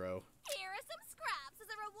pickle hero. Here are some scraps as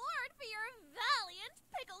a reward for your valiant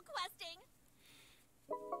pickle questing.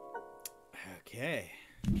 Okay.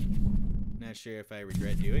 Not sure if I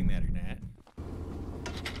regret doing that or not.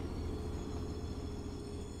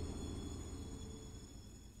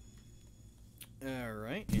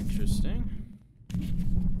 Alright, interesting.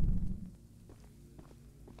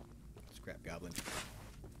 Scrap goblin.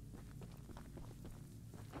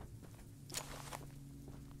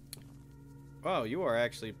 Wow, you are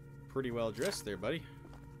actually pretty well dressed there, buddy.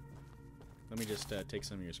 Let me just take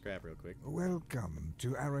some of your scrap real quick. Welcome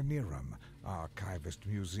to Aranirum, archivist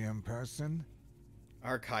museum person.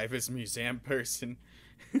 Archivist museum person.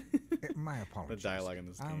 My apologies. The dialogue in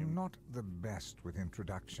this game. I'm not the best with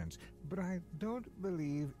introductions, but I don't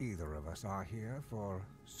believe either of us are here for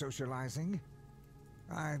socializing.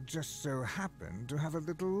 I just so happen to have a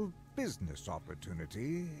little business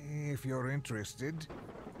opportunity, if you're interested.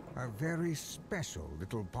 A very special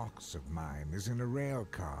little box of mine is in a rail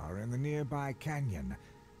car in the nearby canyon,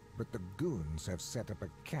 but the goons have set up a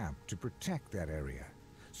camp to protect that area,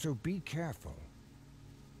 so be careful.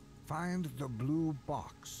 Find the blue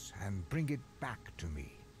box and bring it back to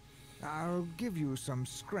me. I'll give you some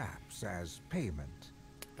scraps as payment.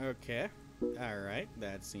 Okay. Alright,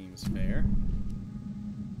 that seems fair.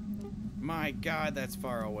 My god, that's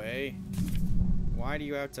far away. Why do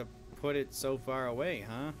you have to put it so far away,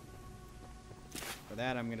 huh? For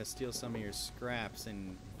that, I'm gonna steal some of your scraps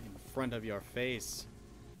in front of your face.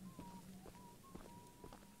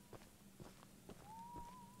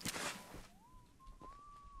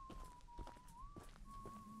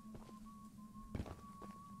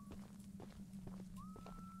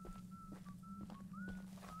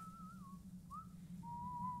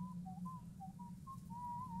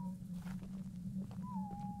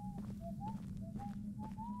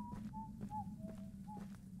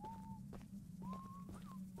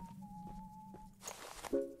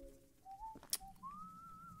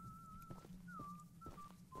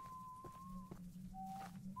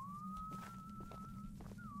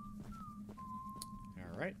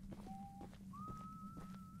 Alright.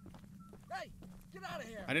 Hey, get out of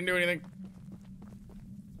here! I didn't do anything.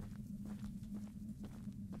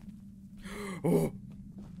 Oh!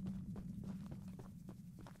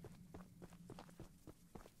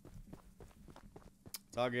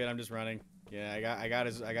 It's all good, I'm just running. Yeah, I got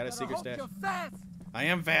a secret stat. You're fast! I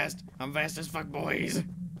am fast. I'm fast as fuck, boys.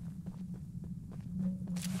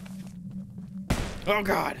 Oh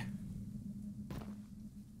god.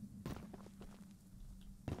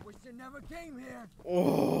 Wish you never came here.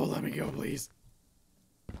 Oh, let me go, please.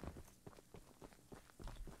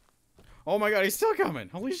 Oh my god, he's still coming.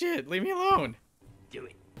 Holy shit, leave me alone. Do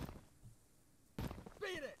it.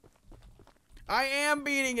 Beat it. I am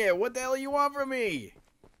beating it. What the hell do you want from me?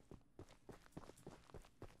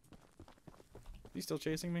 Is he still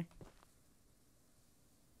chasing me?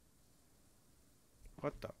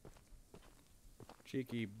 What the?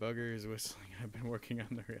 Cheeky buggers whistling. I've been working on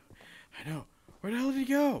the rail. I know. Where the hell did he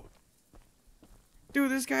go?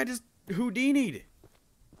 Dude, this guy just Houdini'd.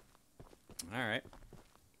 Alright.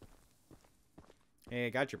 Hey, I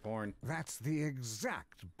got your porn. That's the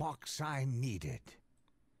exact box I needed.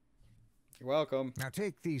 You're welcome. Now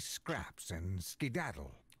take these scraps and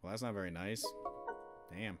skedaddle. Well, that's not very nice.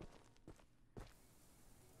 Damn.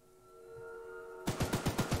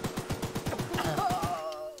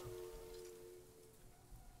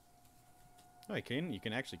 Oh, you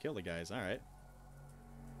can actually kill the guys. All right.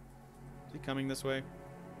 Is he coming this way?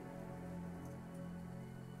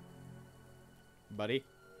 Buddy?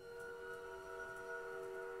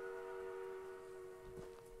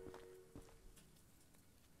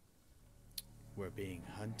 We're being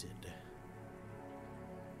hunted.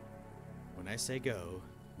 When I say go,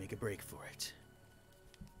 make a break for it.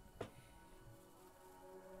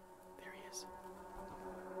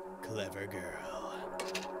 clever girl.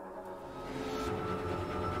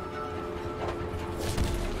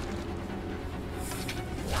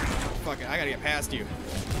 Fuck it, I gotta get past you.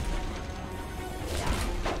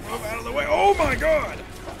 Move out of the way. Oh my god!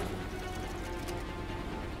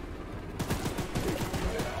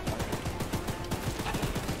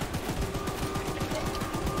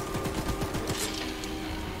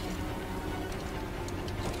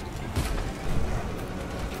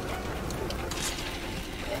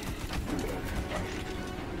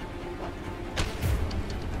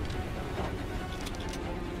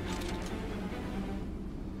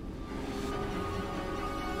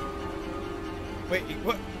 Wait,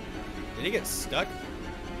 what? Did he get stuck?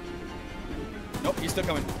 Nope, he's still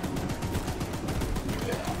coming.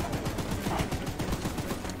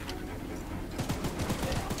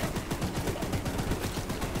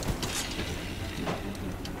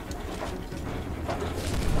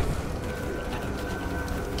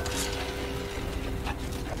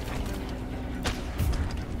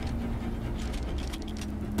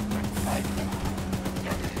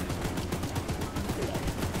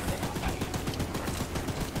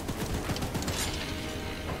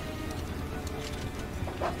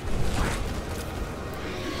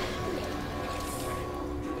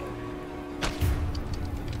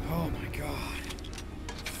 Oh my god.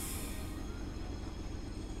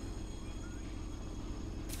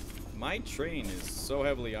 My train is so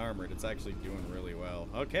heavily armored, it's actually doing really well.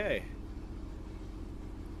 Okay.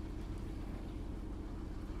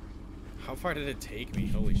 How far did it take me?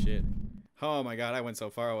 Holy shit. Oh my god, I went so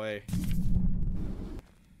far away.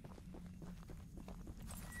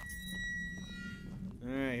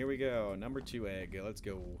 Alright, here we go. Number 2 egg. Let's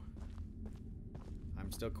go.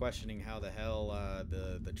 I'm still questioning how the hell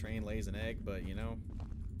the train lays an egg, but you know,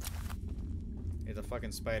 it's a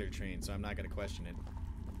fucking spider train, so I'm not gonna question it.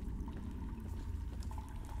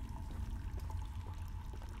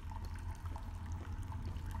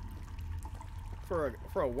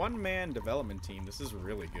 For a one-man development team, this is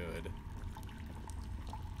really good.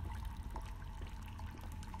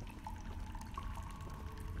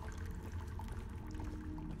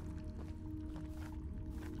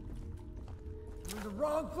 You're in the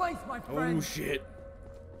wrong place, my friend. Oh shit.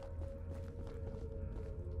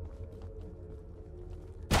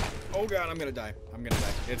 Oh god, I'm gonna die. I'm gonna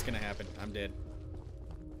die. It's gonna happen. I'm dead.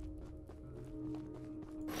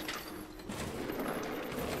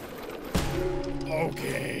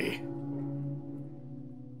 Okay.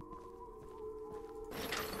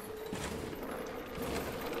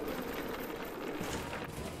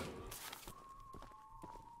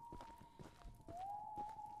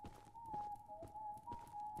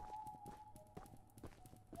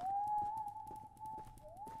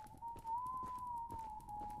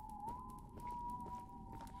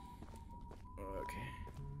 Okay.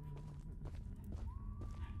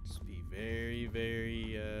 Just be very,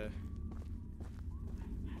 very,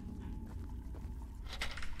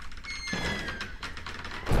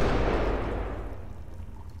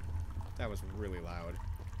 That was really loud.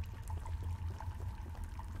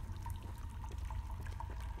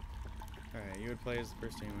 Alright, you would play as the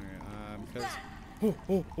first team. Because...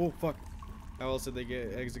 Oh, fuck. How else did they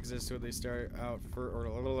get eggs exist when they start out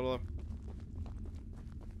for...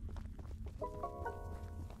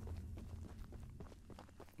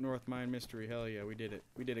 North Mine Mystery. Hell yeah, we did it.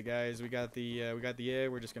 We did it, guys. We got the egg.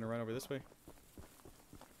 We're just gonna run over this way.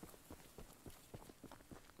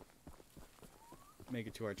 Make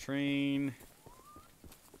it to our train.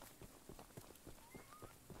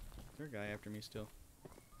 Is there a guy after me still?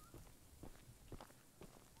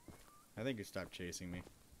 I think he stopped chasing me.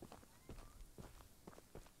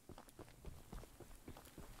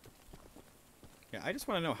 Yeah, I just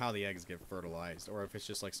want to know how the eggs get fertilized, or if it's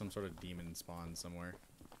just like some sort of demon spawn somewhere.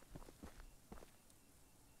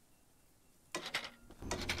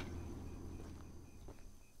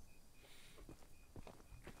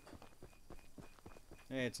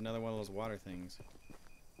 Hey, it's another one of those water things.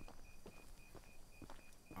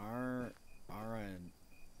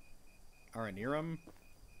 Aranirum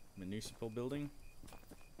Municipal Building.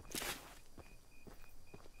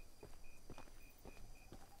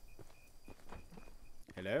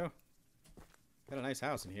 Hello? Got a nice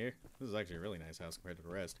house in here. This is actually a really nice house compared to the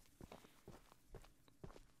rest.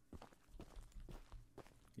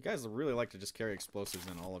 You guys really like to just carry explosives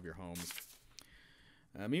in all of your homes.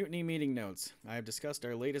 Mutiny meeting notes. I have discussed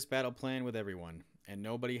our latest battle plan with everyone, and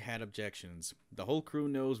nobody had objections. The whole crew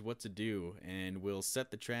knows what to do, and will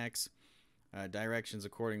set the tracks directions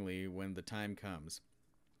accordingly when the time comes.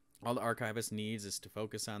 All the archivist needs is to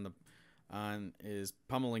focus on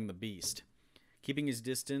pummeling the beast. keeping his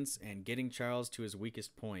distance and getting Charles to his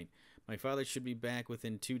weakest point. My father should be back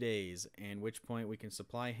within 2 days, and which point we can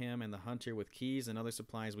supply him and the hunter with keys and other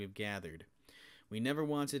supplies we've gathered. We never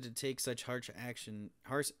wanted to take such harsh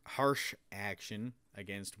action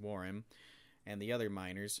against Warren and the other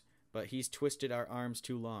miners, but he's twisted our arms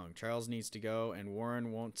too long. Charles needs to go, and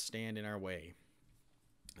Warren won't stand in our way.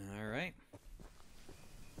 All right.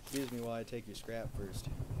 Excuse me while I take your scrap first.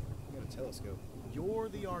 I got a telescope. You're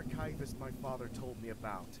the archivist my father told me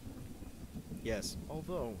about. Yes.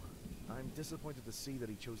 Although, I'm disappointed to see that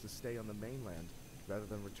he chose to stay on the mainland rather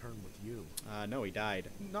than return with you. No, he died.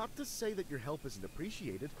 Not to say that your help isn't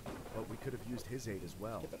appreciated, but we could have used his aid as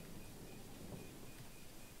well.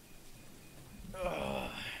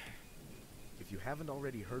 If you haven't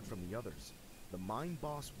already heard from the others, the mine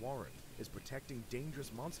boss Warren is protecting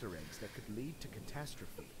dangerous monster eggs that could lead to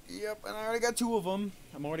catastrophe. Yep, and I already got 2 of them.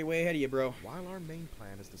 I'm already way ahead of you, bro. While our main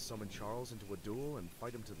plan is to summon Charles into a duel and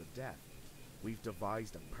fight him to the death, we've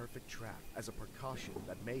devised a perfect trap as a precaution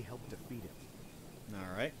that may help defeat him.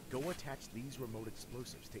 Alright. Go attach these remote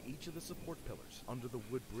explosives to each of the support pillars under the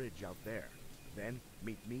wood bridge out there. Then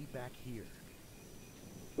meet me back here.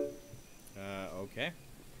 Okay.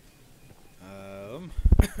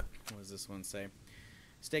 What does this one say?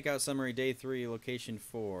 Stakeout summary day 3, location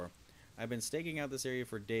 4. I've been staking out this area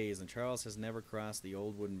for days, and Charles has never crossed the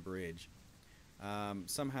old wooden bridge.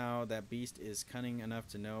 Somehow that beast is cunning enough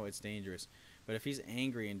to know it's dangerous. But if he's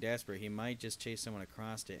angry and desperate, he might just chase someone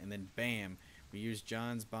across it, and then bam, we use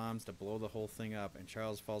John's bombs to blow the whole thing up, and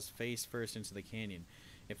Charles falls face first into the canyon.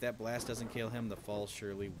 If that blast doesn't kill him, the fall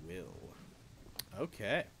surely will.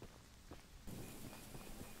 Okay.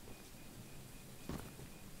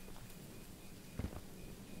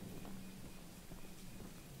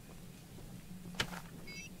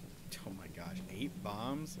 Oh my gosh, 8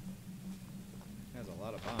 bombs? That's a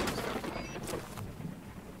lot of bombs.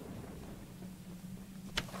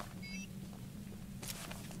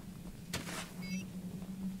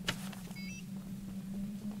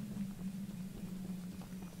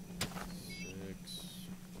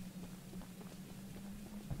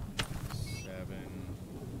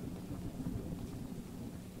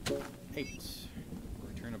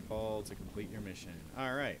 Return a ball to complete your mission.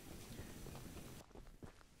 Alright.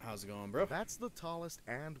 How's it going, bro? That's the tallest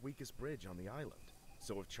and weakest bridge on the island.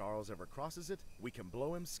 So if Charles ever crosses it, we can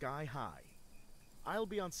blow him sky high. I'll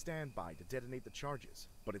be on standby to detonate the charges,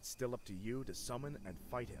 but it's still up to you to summon and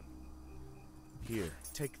fight him. Here,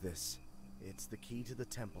 take this. It's the key to the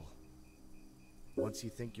temple. Once you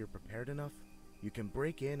think you're prepared enough, you can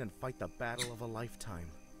break in and fight the battle of a lifetime.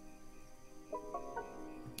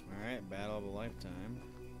 Alright, battle of a lifetime.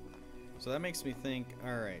 So that makes me think,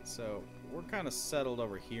 alright, so we're kind of settled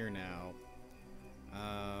over here now.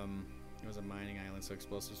 It was a mining island, so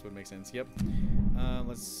explosives would make sense. Yep.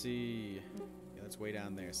 Let's see. Yeah, that's way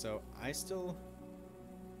down there. So I still...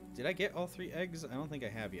 Did I get all 3 eggs? I don't think I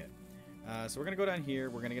have yet. So we're going to go down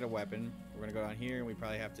here. We're going to get a weapon. We're going to go down here, and we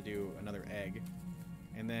probably have to do another egg.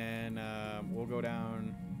 And then we'll go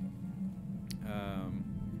down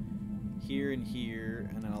here and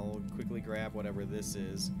here, and I'll quickly grab whatever this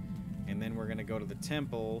is. And then we're going to go to the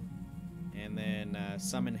temple and then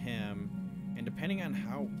summon him. And depending on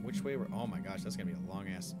which way we're... Oh my gosh, that's going to be a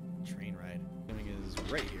long-ass train ride. Something is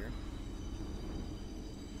right here.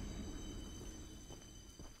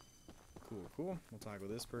 Cool, cool. We'll talk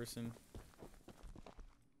with this person.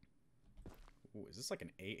 Ooh, is this like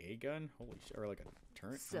an AA gun? Holy shit. Or like a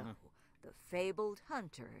turret? So, the fabled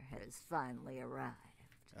hunter has finally arrived.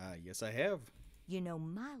 Yes, I have. You know,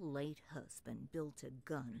 my late husband built a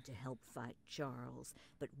gun to help fight Charles,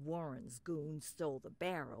 but Warren's goons stole the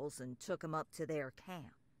barrels and took them up to their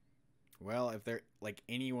camp. Well, if they're like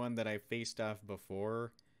anyone that I faced off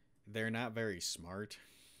before, they're not very smart.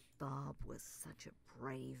 Bob was such a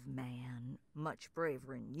brave man. Much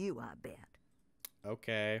braver than you, I bet.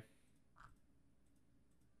 Okay.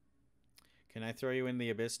 Can I throw you in the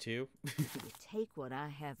abyss too? If you take what I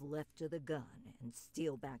have left of the gun and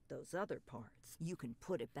steal back those other parts, you can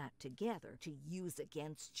put it back together to use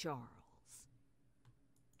against Charles.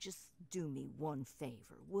 Just do me one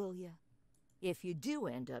favor, will you? If you do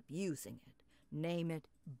end up using it, name it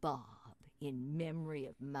Bob in memory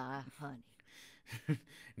of my honey.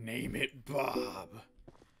 Name it Bob.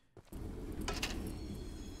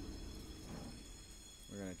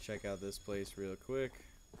 We're gonna check out this place real quick.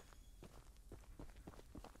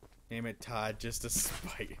 Name it Todd, just a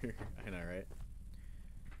spider. I know, right?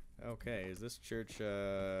 Okay, is this church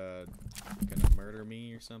gonna murder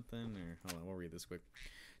me or something? Or hold on, we'll read this quick.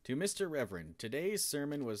 To Mr. Reverend, today's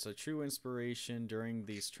sermon was a true inspiration during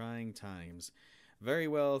these trying times. very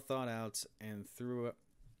well thought out and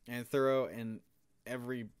thorough in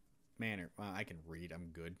every manner. Well, I can read. I'm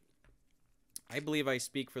good. I believe I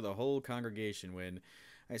speak for the whole congregation when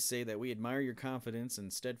I say that we admire your confidence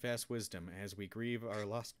and steadfast wisdom as we grieve our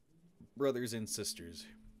lost brothers and sisters.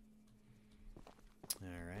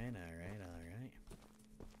 Alright.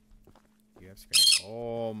 You have scratch.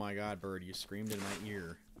 Oh my god, bird, you screamed in my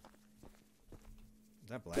ear. Is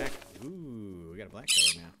that black? Ooh, we got a black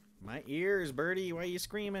color now. My ears, birdie, why are you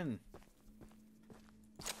screaming?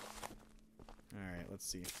 Alright, let's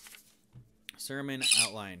see. Sermon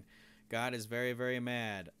outline. God is very, very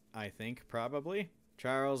mad, I think, probably.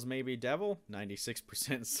 Charles may be devil,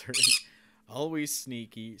 96% certain. Always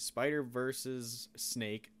sneaky. Spider versus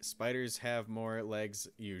snake. Spiders have more legs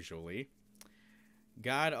usually.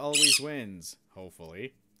 God always wins,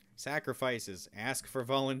 hopefully. Sacrifices. Ask for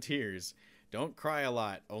volunteers. Don't cry a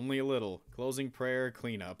lot, only a little. Closing prayer,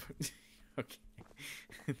 cleanup. Okay.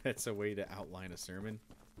 That's a way to outline a sermon.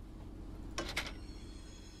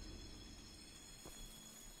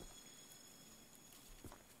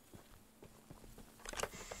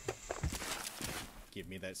 Give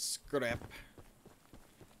me that scrap.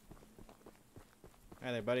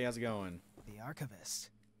 Hi there, buddy. How's it going? The Archivist,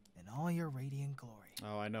 in all your radiant glory.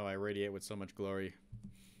 Oh, I know. I radiate with so much glory.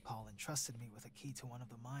 Paul entrusted me with a key to one of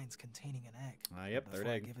the mines containing an egg. Yep, third egg.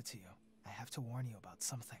 Before I give it to you, I have to warn you about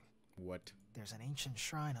something. What? There's an ancient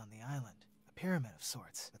shrine on the island, a pyramid of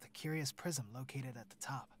sorts, with a curious prism located at the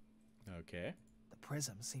top. Okay. The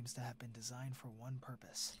prism seems to have been designed for one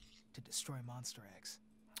purpose, to destroy monster eggs.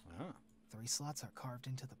 Ah. 3 slots are carved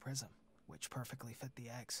into the prism, which perfectly fit the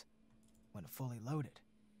eggs. When fully loaded,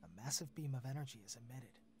 a massive beam of energy is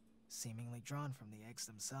emitted, seemingly drawn from the eggs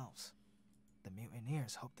themselves. The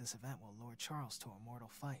mutineers hope this event will lure Charles to a mortal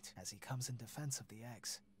fight as he comes in defense of the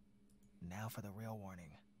eggs. Now for the real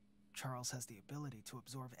warning. Charles has the ability to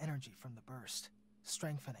absorb energy from the burst,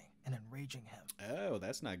 strengthening and enraging him. Oh,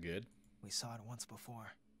 that's not good. We saw it once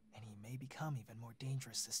before, and he may become even more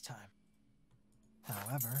dangerous this time.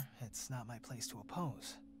 However, it's not my place to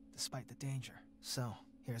oppose, despite the danger. So,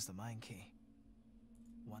 here's the mine key.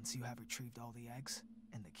 Once you have retrieved all the eggs,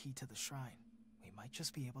 and the key to the shrine, we might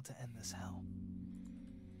just be able to end this hell.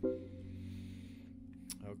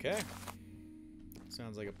 Okay.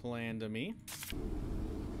 Sounds like a plan to me.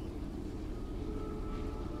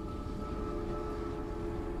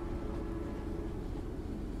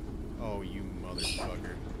 Oh, you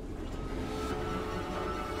motherfucker.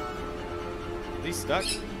 Is he stuck?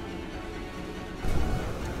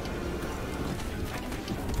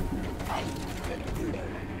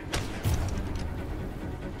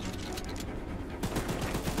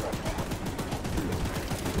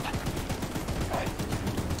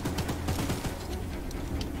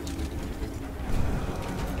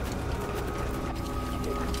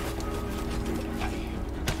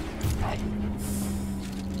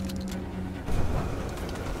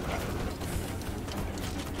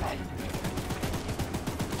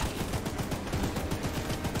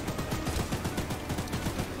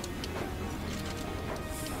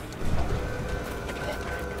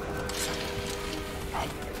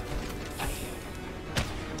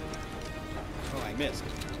 Missed.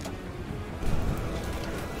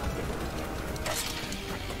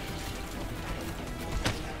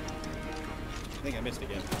 I think I missed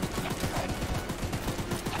again.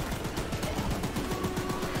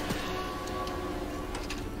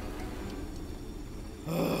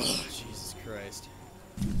 Oh, Jesus Christ.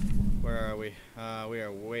 Where are we? We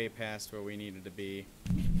are way past where we needed to be.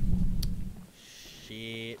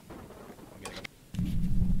 Shit.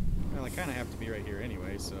 Well, I kind of have to be right here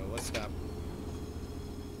anyway, so let's stop.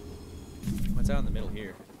 What's out in the middle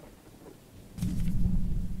here?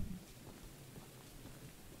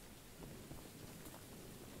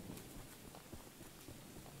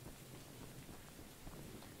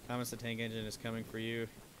 Thomas, the tank engine is coming for you.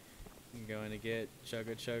 You're going to get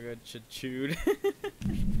chugga chewed.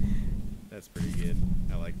 That's pretty good.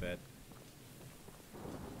 I like that.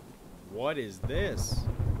 What is this?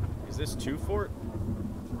 Is this Choo Fort?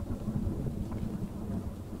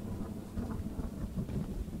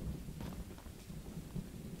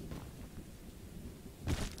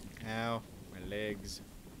 Ow, my legs.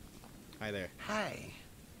 Hi there. Hey,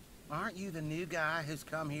 aren't you the new guy who's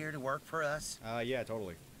come here to work for us? Yeah,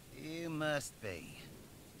 totally. You must be.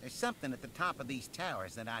 There's something at the top of these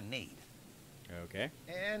towers that I need. Okay.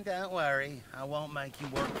 And don't worry, I won't make you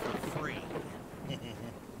work for free.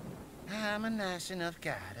 I'm a nice enough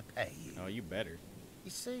guy to pay you. Oh, you better.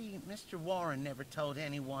 You see, Mr. Warren never told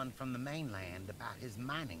anyone from the mainland about his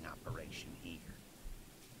mining operation here.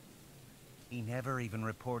 He never even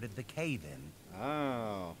reported the cave-in.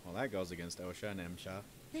 Oh, well that goes against OSHA and MSHA.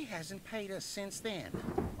 He hasn't paid us since then.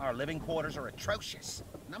 Our living quarters are atrocious,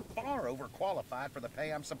 and I'm far overqualified for the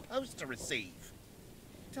pay I'm supposed to receive.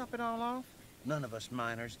 Top it all off, none of us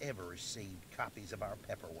miners ever received copies of our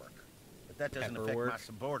paperwork. But that doesn't affect my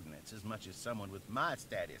subordinates as much as someone with my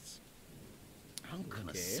status. I'm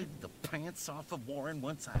gonna sue the pants off of Warren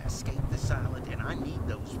once I escape this island, and I need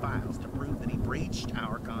those files to prove that he breached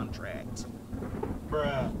our contract.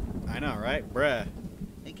 Bruh. I know, right? Bruh.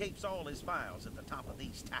 He keeps all his files at the top of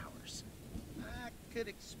these towers. I could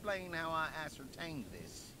explain how I ascertained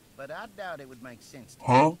this, but I doubt it would make sense to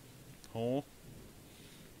you. Huh?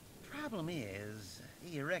 Problem is,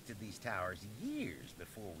 he erected these towers years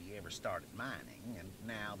before we ever started mining, and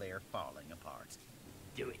now they're falling apart.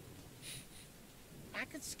 Do it. I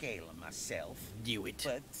could scale them myself. Do it.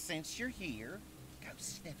 But since you're here, go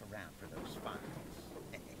sniff around for those files.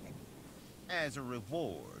 As a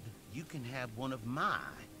reward, you can have one of my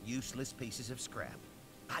useless pieces of scrap.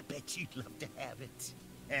 I bet you'd love to have it.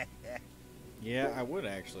 Yeah, I would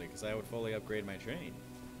actually, because I would fully upgrade my train.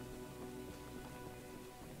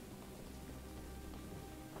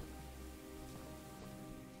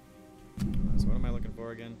 So what am I looking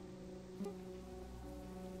for again?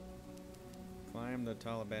 Climb the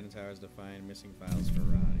tall abandoned towers to find missing files for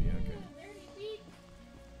Ronnie. Okay.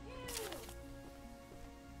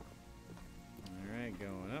 Alright,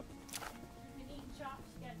 going up.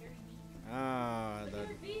 Ah,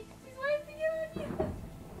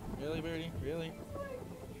 Really, Birdie? Really?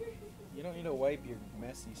 You don't need to wipe your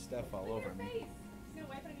messy stuff all over me. He's gonna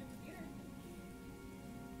wipe it on your computer.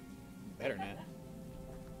 Better not.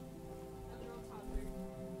 A little toddler.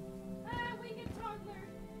 Ah, winged toddler.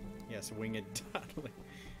 Yes, winged toddler.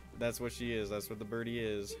 That's what she is. That's what the birdie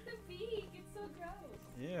is. Look at the beak. It's so gross.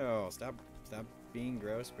 Ew, stop being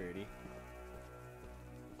gross, Birdie.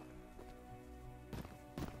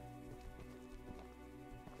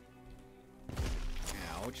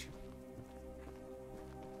 Ouch.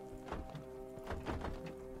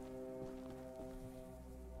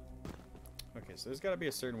 Okay, so there's got to be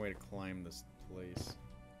a certain way to climb this place.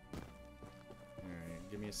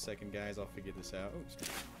 Alright, give me a second, guys. I'll figure this out. Oops.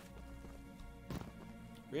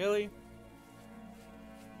 Really?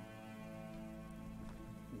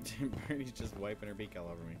 Birdie's just wiping her beak all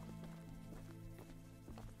over me.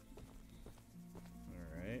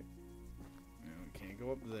 Alright. Now we can't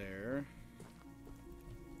go up there.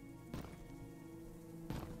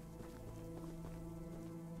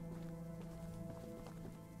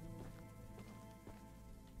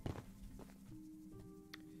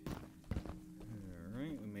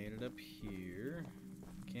 Alright, we made it up here.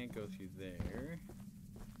 Can't go through there.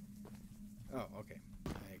 Oh, okay.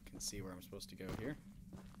 I can see where I'm supposed to go here.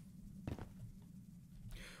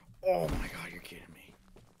 Oh my god, you're kidding me.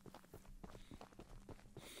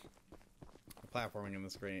 Platforming in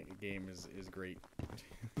this game is great.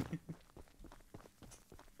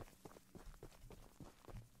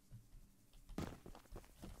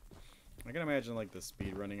 I can imagine like the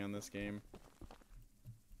speed running on this game.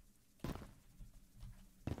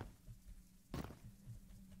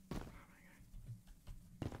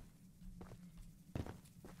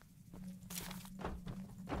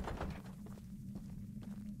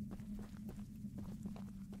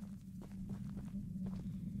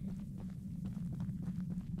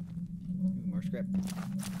 More scrap. Is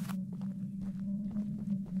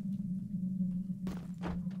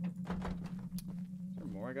there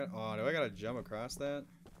more I got? Oh, do I gotta jump across that?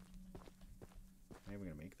 Am I even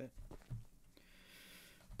gonna make that?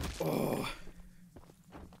 Oh!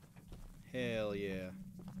 Hell yeah.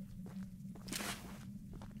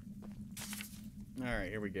 Alright,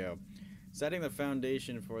 here we go. Setting the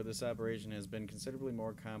foundation for this operation has been considerably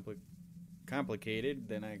more complicated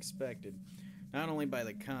than I expected. Not only by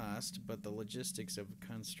the cost, but the logistics of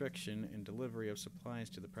construction and delivery of supplies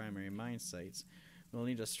to the primary mine sites. We'll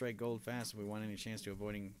need to strike gold fast if we want any chance to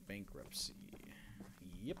avoiding bankruptcy.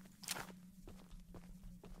 Yep.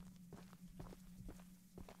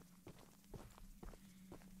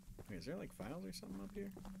 Wait, is there like files or something up here?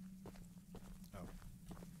 Oh.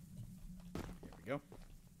 Here we go.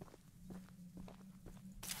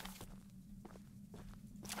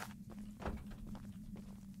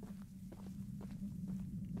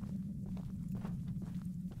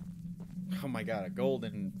 Oh my god, a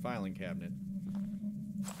golden filing cabinet.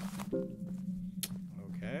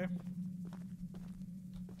 Okay.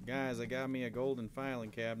 Guys, I got me a golden filing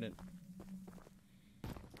cabinet.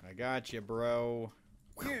 I got you, bro.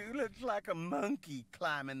 You look like a monkey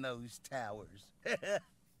climbing those towers.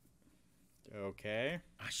 Okay.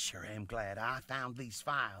 I sure am glad I found these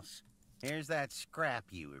files. Here's that scrap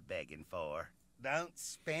you were begging for. Don't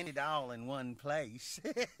spend it all in one place.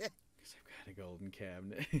 'Cause I've got a golden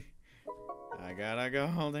cabinet. I got a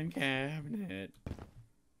golden cabinet.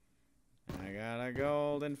 I got a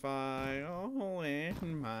golden file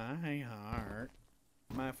in my heart.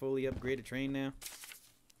 Am I a fully upgraded train now?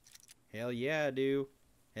 Hell yeah, I do.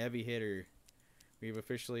 Heavy hitter. We've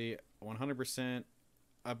officially 100%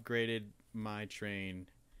 upgraded my train.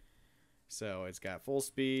 So it's got full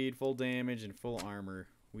speed, full damage, and full armor.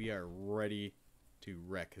 We are ready to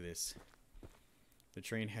wreck this. The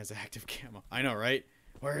train has active camo. I know, right?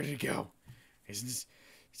 Where did it go? It's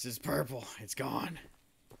just purple. It's gone.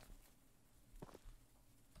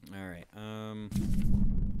 Alright,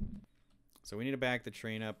 so we need to back the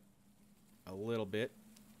train up a little bit.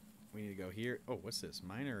 We need to go here. Oh, what's this?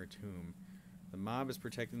 Miner or tomb? The mob is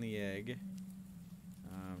protecting the egg.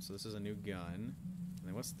 So this is a new gun. And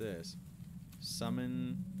then what's this?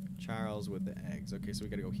 Summon Charles with the eggs. Okay, so we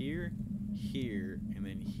gotta go here, here, and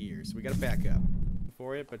then here. So we gotta back up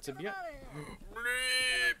for it, but to be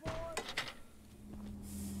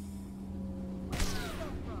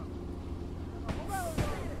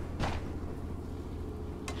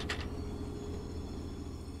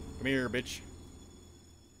Come here, bitch.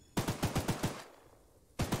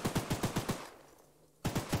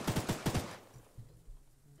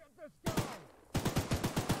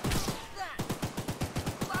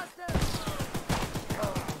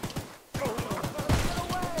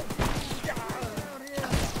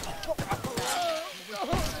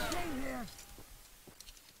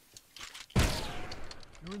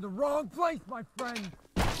 You're in the wrong place, my friend.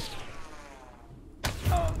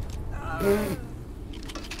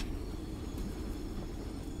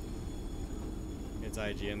 It's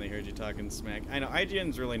IGN, they heard you talking smack. I know,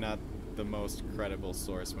 IGN's really not the most credible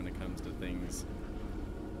source when it comes to things.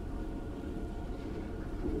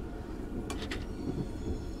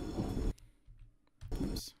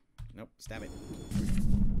 Oops. Nope, stab it.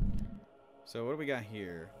 So what do we got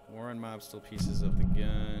here? Warren mob, still pieces of the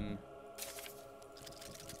gun.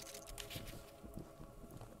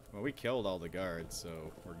 Well, we killed all the guards,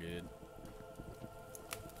 so we're good.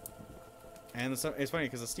 And it's funny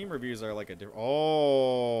because the Steam reviews are like a different.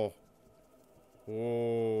 Oh.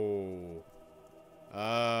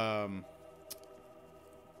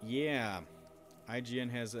 Yeah.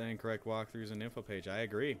 IGN has incorrect walkthroughs and info page. I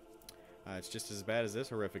agree. It's just as bad as this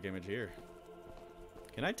horrific image here.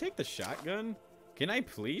 Can I take the shotgun? Can I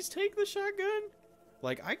please take the shotgun?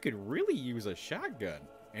 Like, I could really use a shotgun,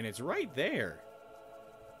 and it's right there.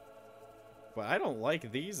 But I don't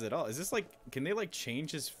like these at all. Is this like, can they like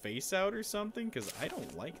change his face out or something? Because I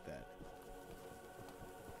don't like that.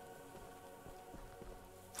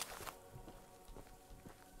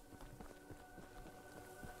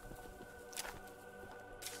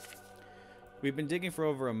 We've been digging for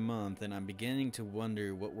over a month, and I'm beginning to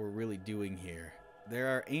wonder what we're really doing here. There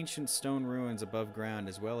are ancient stone ruins above ground,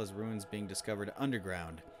 as well as ruins being discovered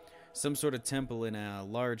underground. Some sort of temple in a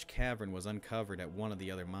large cavern was uncovered at one of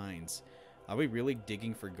the other mines. Are we really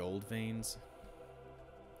digging for gold veins?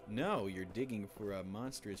 No, you're digging for a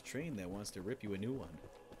monstrous train that wants to rip you a new one.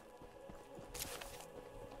 Is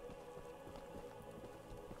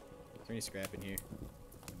there any scrap in here?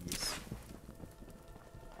 Yes.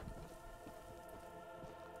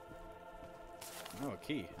 Oh, a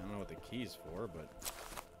key. I don't know what the key's for, but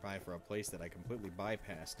probably for a place that I completely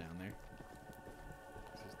bypassed down there.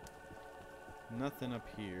 There's nothing up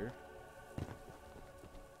here.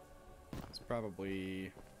 It's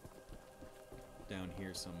probably down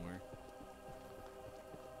here somewhere.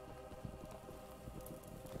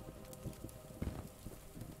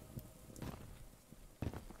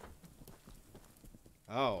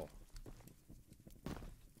 Oh.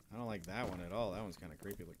 I don't like that one at all. That one's kind of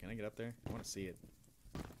creepy. Look, can I get up there? I want to see it.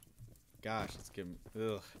 Gosh, let's give him...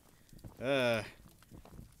 Ugh.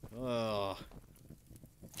 Ugh.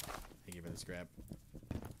 Thank you for the scrap.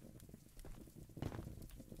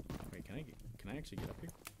 Wait, can I actually get up here?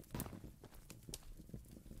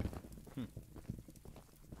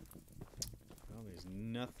 Well, there's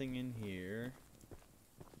nothing in here.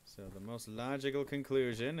 So the most logical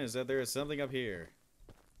conclusion is that there is something up here.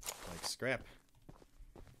 Like scrap.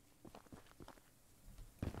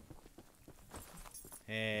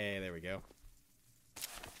 Hey, there we go.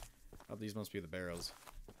 Oh, these must be the barrels.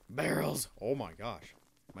 Barrels! Oh my gosh.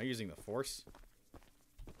 Am I using the force?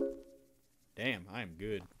 Damn, I am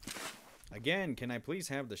good. Again, can I please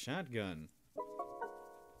have the shotgun?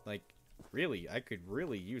 Like, really, I could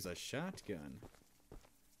really use a shotgun.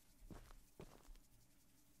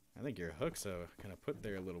 I think your hooks are kind of put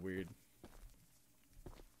there a little weird.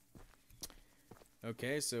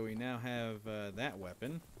 Okay, so we now have that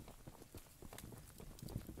weapon.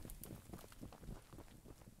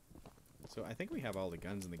 So I think we have all the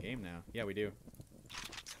guns in the game now. Yeah, we do.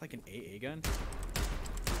 Is that like an AA gun?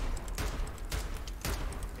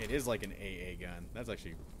 It is like an AA gun. That's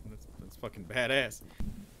actually, that's fucking badass.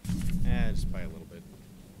 Just by a little bit.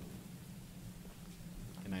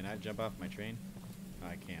 Can I not jump off my train? Oh,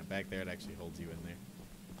 I can't. Back there it actually holds you in there.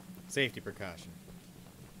 Safety precaution.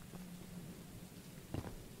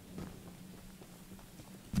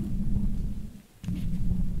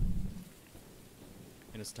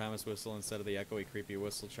 And his Thomas whistle instead of the echoey creepy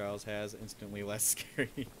whistle Charles has, instantly less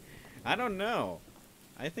scary. I don't know.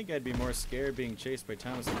 I think I'd be more scared being chased by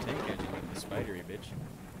Thomas the Tank Engine than the spidery bitch.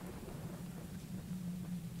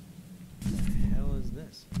 What the hell is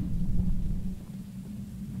this?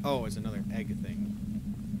 Oh, it's another egg thing.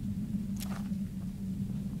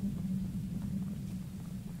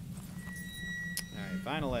 Alright,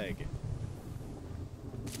 final egg.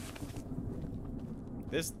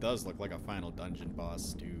 This does look like a final dungeon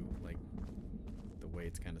boss, too. Like, the way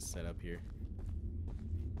it's kind of set up here.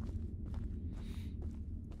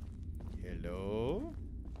 Hello?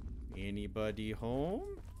 Anybody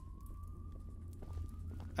home?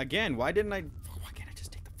 Again, why can't I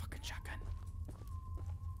just take the fucking shotgun?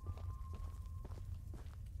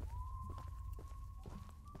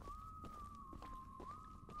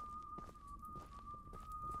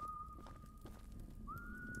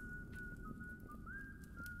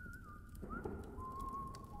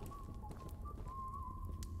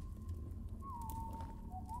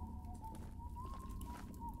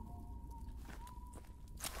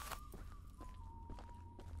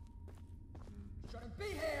 Shouldn't be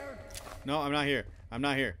here. No, I'm not here. I'm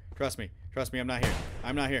not here. Trust me. Trust me, I'm not here.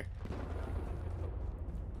 I'm not here.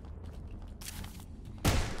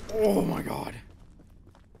 Oh my god.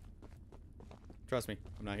 Trust me.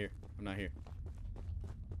 I'm not here. I'm not here.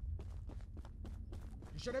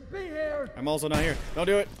 You shouldn't be here. I'm also not here. Don't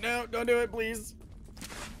do it. No, don't do it, please.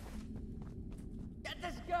 Get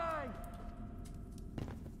this guy.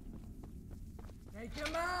 Take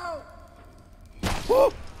him out.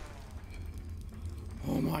 Oh!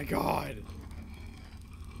 Oh my god.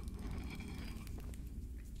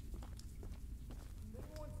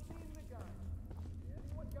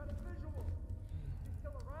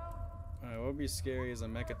 Alright, what would be scary is a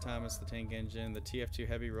Mecha Thomas the Tank Engine, the TF2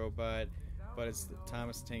 Heavy Robot, but it's the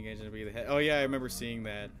Thomas the Tank Engine to be the head. Oh yeah, I remember seeing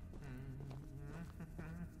that.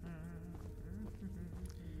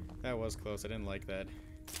 That was close. I didn't like that.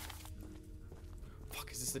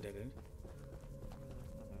 Fuck, is this the dead end?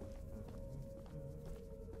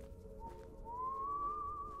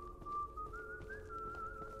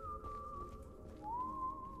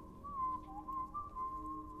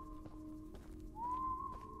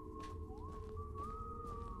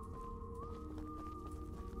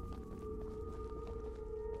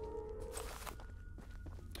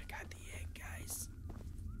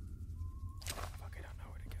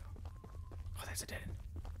 There's a dead end.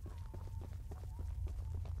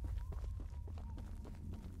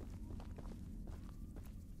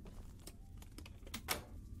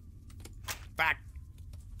 Back.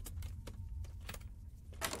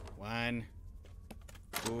 1,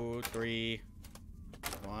 2, 3.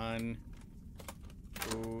 1,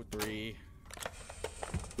 2, 3.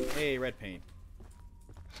 Hey, red paint.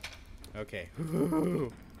 Okay.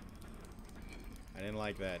 I didn't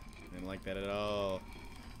like that. Didn't like that at all.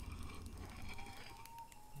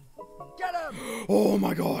 Get him! Oh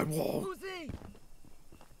my god, whoa! Who's he?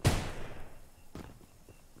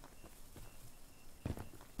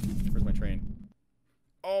 Where's my train?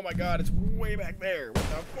 Oh my god, it's way back there! What the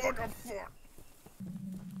fuck? Oh, fuck!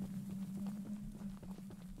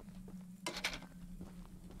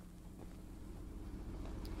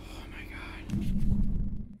 Oh my god.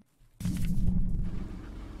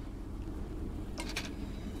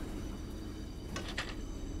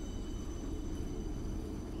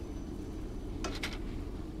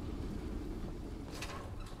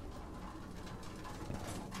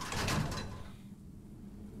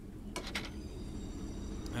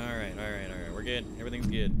 Alright, we're good. Everything's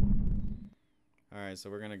good. Alright, so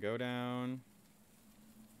we're gonna go down.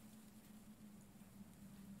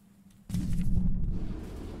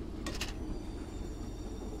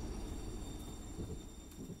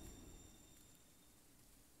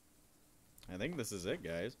 I think this is it,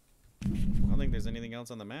 guys. I don't think there's anything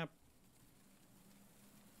else on the map.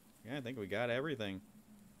 Yeah, I think we got everything.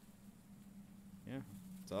 Yeah,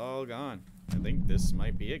 it's all gone. I think this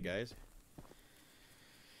might be it, guys.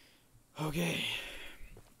 Okay.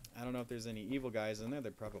 I don't know if there's any evil guys in there.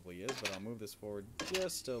 There probably is, but I'll move this forward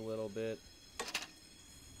just a little bit.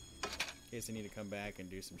 case I need to come back and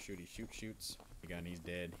do some shoots. Again, he's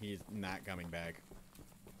dead. He's not coming back.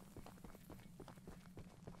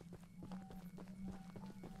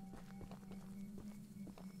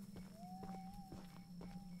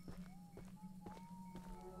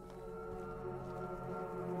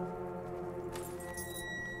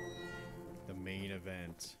 The main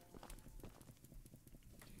event.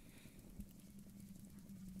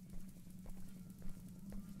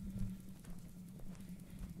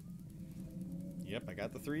 Yep, I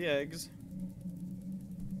got the 3 eggs.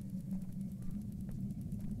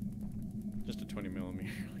 Just a 20mm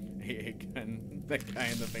AA gun. That guy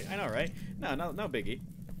in the face. I know, right? No biggie.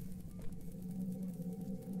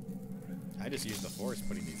 I just used the force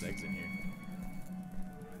putting these eggs in here.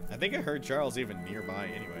 I think I heard Charles even nearby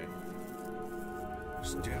anyway.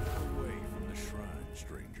 Step away from the shrine,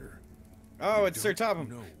 stranger. Oh, it's Sir Topham.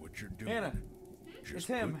 Know what you're doing. Hannah, Just it's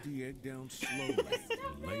him. put the egg down slowly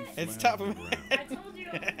and lay It's flat on Topham. the ground. I told you.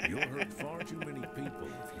 You'll hurt far too many people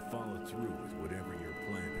if you follow through with whatever you're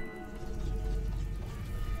planning.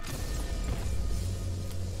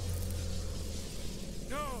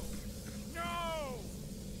 No! No!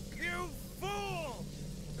 You fool!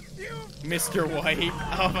 You Mr. White.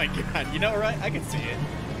 Oh my god. You know, right? I can see it.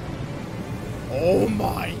 Oh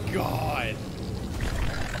my god.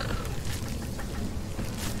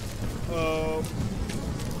 Oh.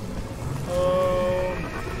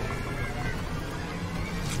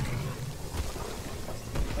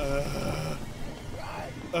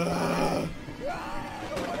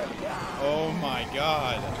 Oh my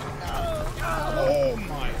god. Oh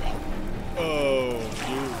my. Oh,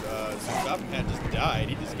 dude. Sir Topham had just died.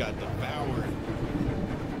 He just got devoured.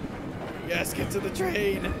 Yes, get to the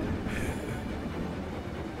train.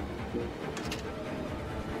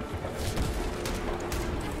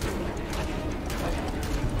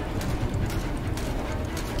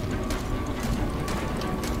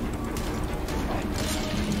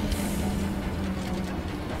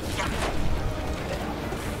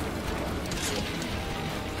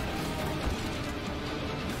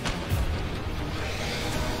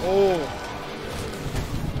 Oh.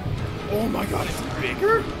 Oh my god, is he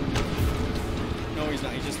bigger? No, he's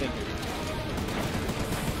not. He's just injured.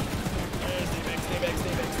 Stay back, stay back,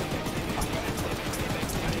 stay back, stay back, stay back, stay back, stay back, stay back,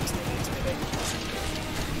 stay back, stay back, stay back, stay back.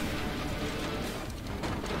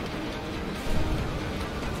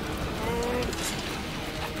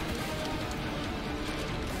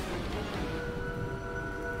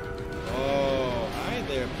 Oh, hi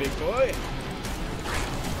there, big boy.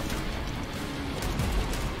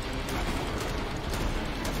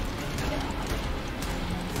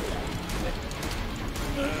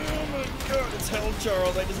 Oh my god, it's Hell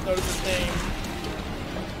Charles. I just noticed his name.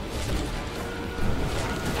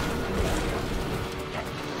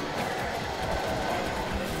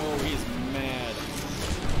 Oh, he's mad.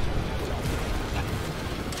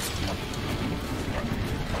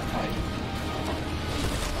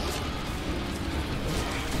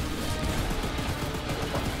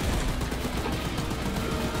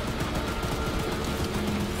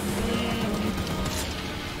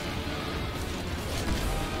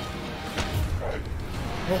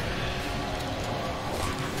 Oh.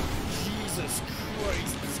 Jesus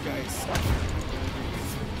Christ, this guy is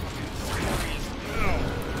scary as hell.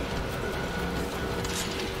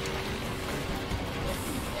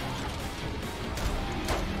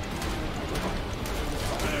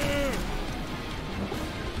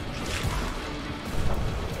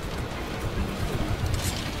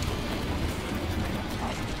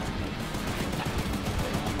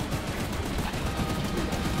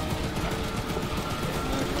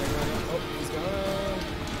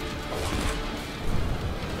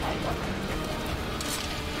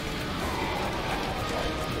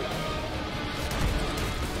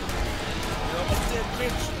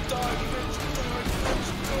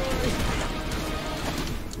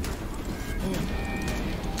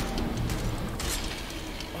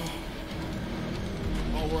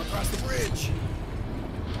 Oh, we're across the bridge.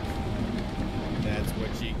 That's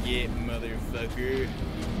what you get, motherfucker.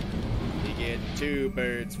 You get 2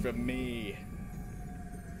 birds from me.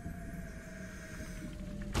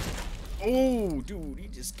 Oh, dude, he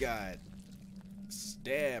just got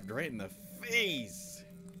stabbed right in the face.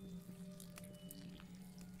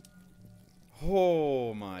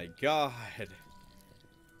 Oh my god.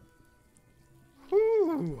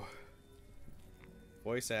 Whew.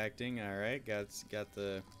 Voice acting, alright, got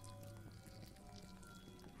the...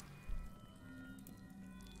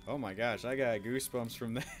 Oh my gosh, I got goosebumps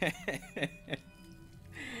from that.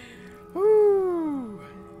 Whew.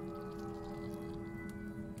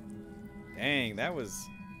 Dang, that was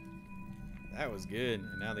That was good.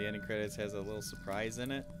 And now the ending credits has a little surprise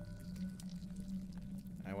in it.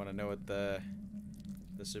 I want to know what the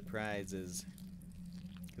surprise is.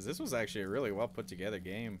 Because this was actually a really well put together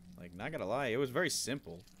game. Like, not gonna lie, it was very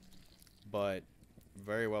simple. But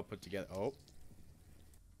very well put together. Oh.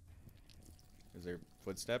 Is there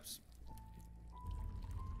footsteps?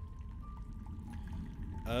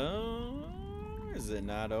 Oh, is it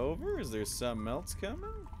not over? Is there something else coming?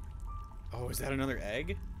 Oh, is that another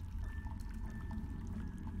egg?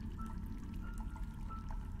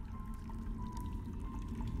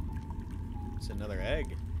 It's another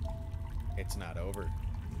egg. It's not over.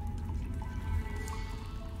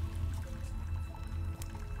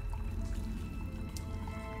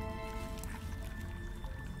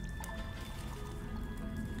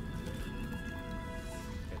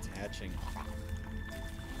 It's hatching.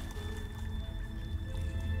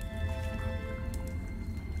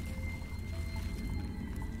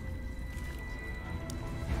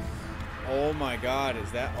 Oh my god, is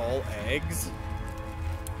that all eggs?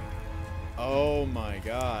 Oh my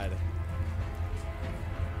god.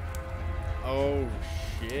 Oh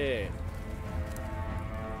shit.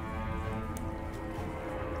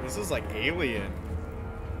 This is like Alien.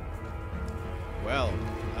 Well,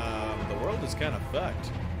 the world is kind of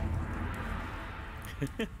fucked.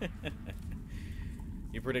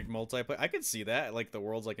 You predict multiplayer? I could see that. Like, the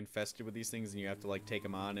world's, like, infested with these things, and you have to, like, take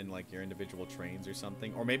them on in, like, your individual trains or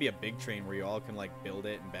something. Or maybe a big train where you all can, like, build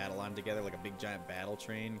it and battle on together, like a big, giant battle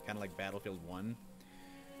train, kind of like Battlefield 1.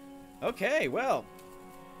 Okay, well.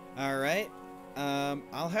 Alright.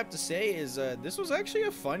 I'll have to say is, this was actually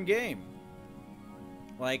a fun game.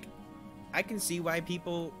 Like, I can see why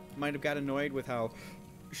people might have got annoyed with how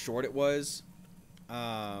short it was.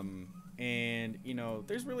 And, you know,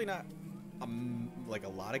 there's really not... like a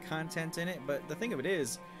lot of content in it, but the thing of it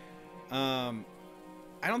is, I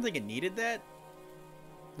don't think it needed that.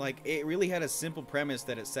 Like, it really had a simple premise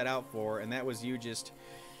that it set out for, and that was you just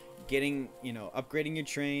getting, you know, upgrading your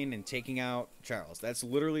train and taking out Charles. That's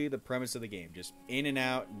literally the premise of the game, just in and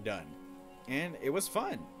out, done. And it was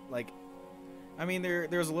fun. Like, I mean, there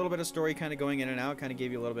was a little bit of story kind of going in and out, kind of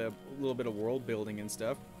gave you a little bit of world building and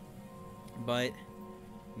stuff. But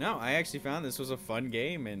no, I actually found this was a fun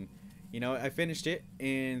game, and you know, I finished it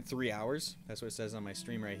in 3 hours. That's what it says on my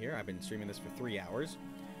stream right here. I've been streaming this for 3 hours.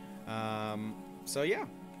 So yeah,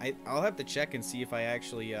 I'll have to check and see if I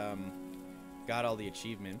actually got all the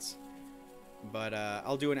achievements. But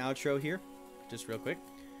I'll do an outro here, just real quick.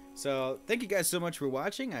 So thank you guys so much for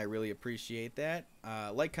watching. I really appreciate that.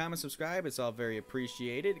 Like, comment, subscribe. It's all very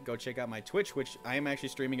appreciated. Go check out my Twitch, which I am actually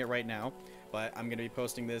streaming it right now. But I'm going to be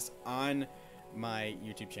posting this on my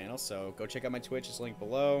YouTube channel, so go check out my Twitch. It's linked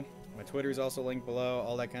below. My Twitter is also linked below,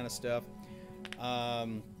 all that kind of stuff.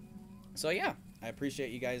 So yeah, I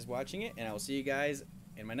appreciate you guys watching it, and I will see you guys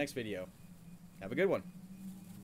in my next video. Have a good one.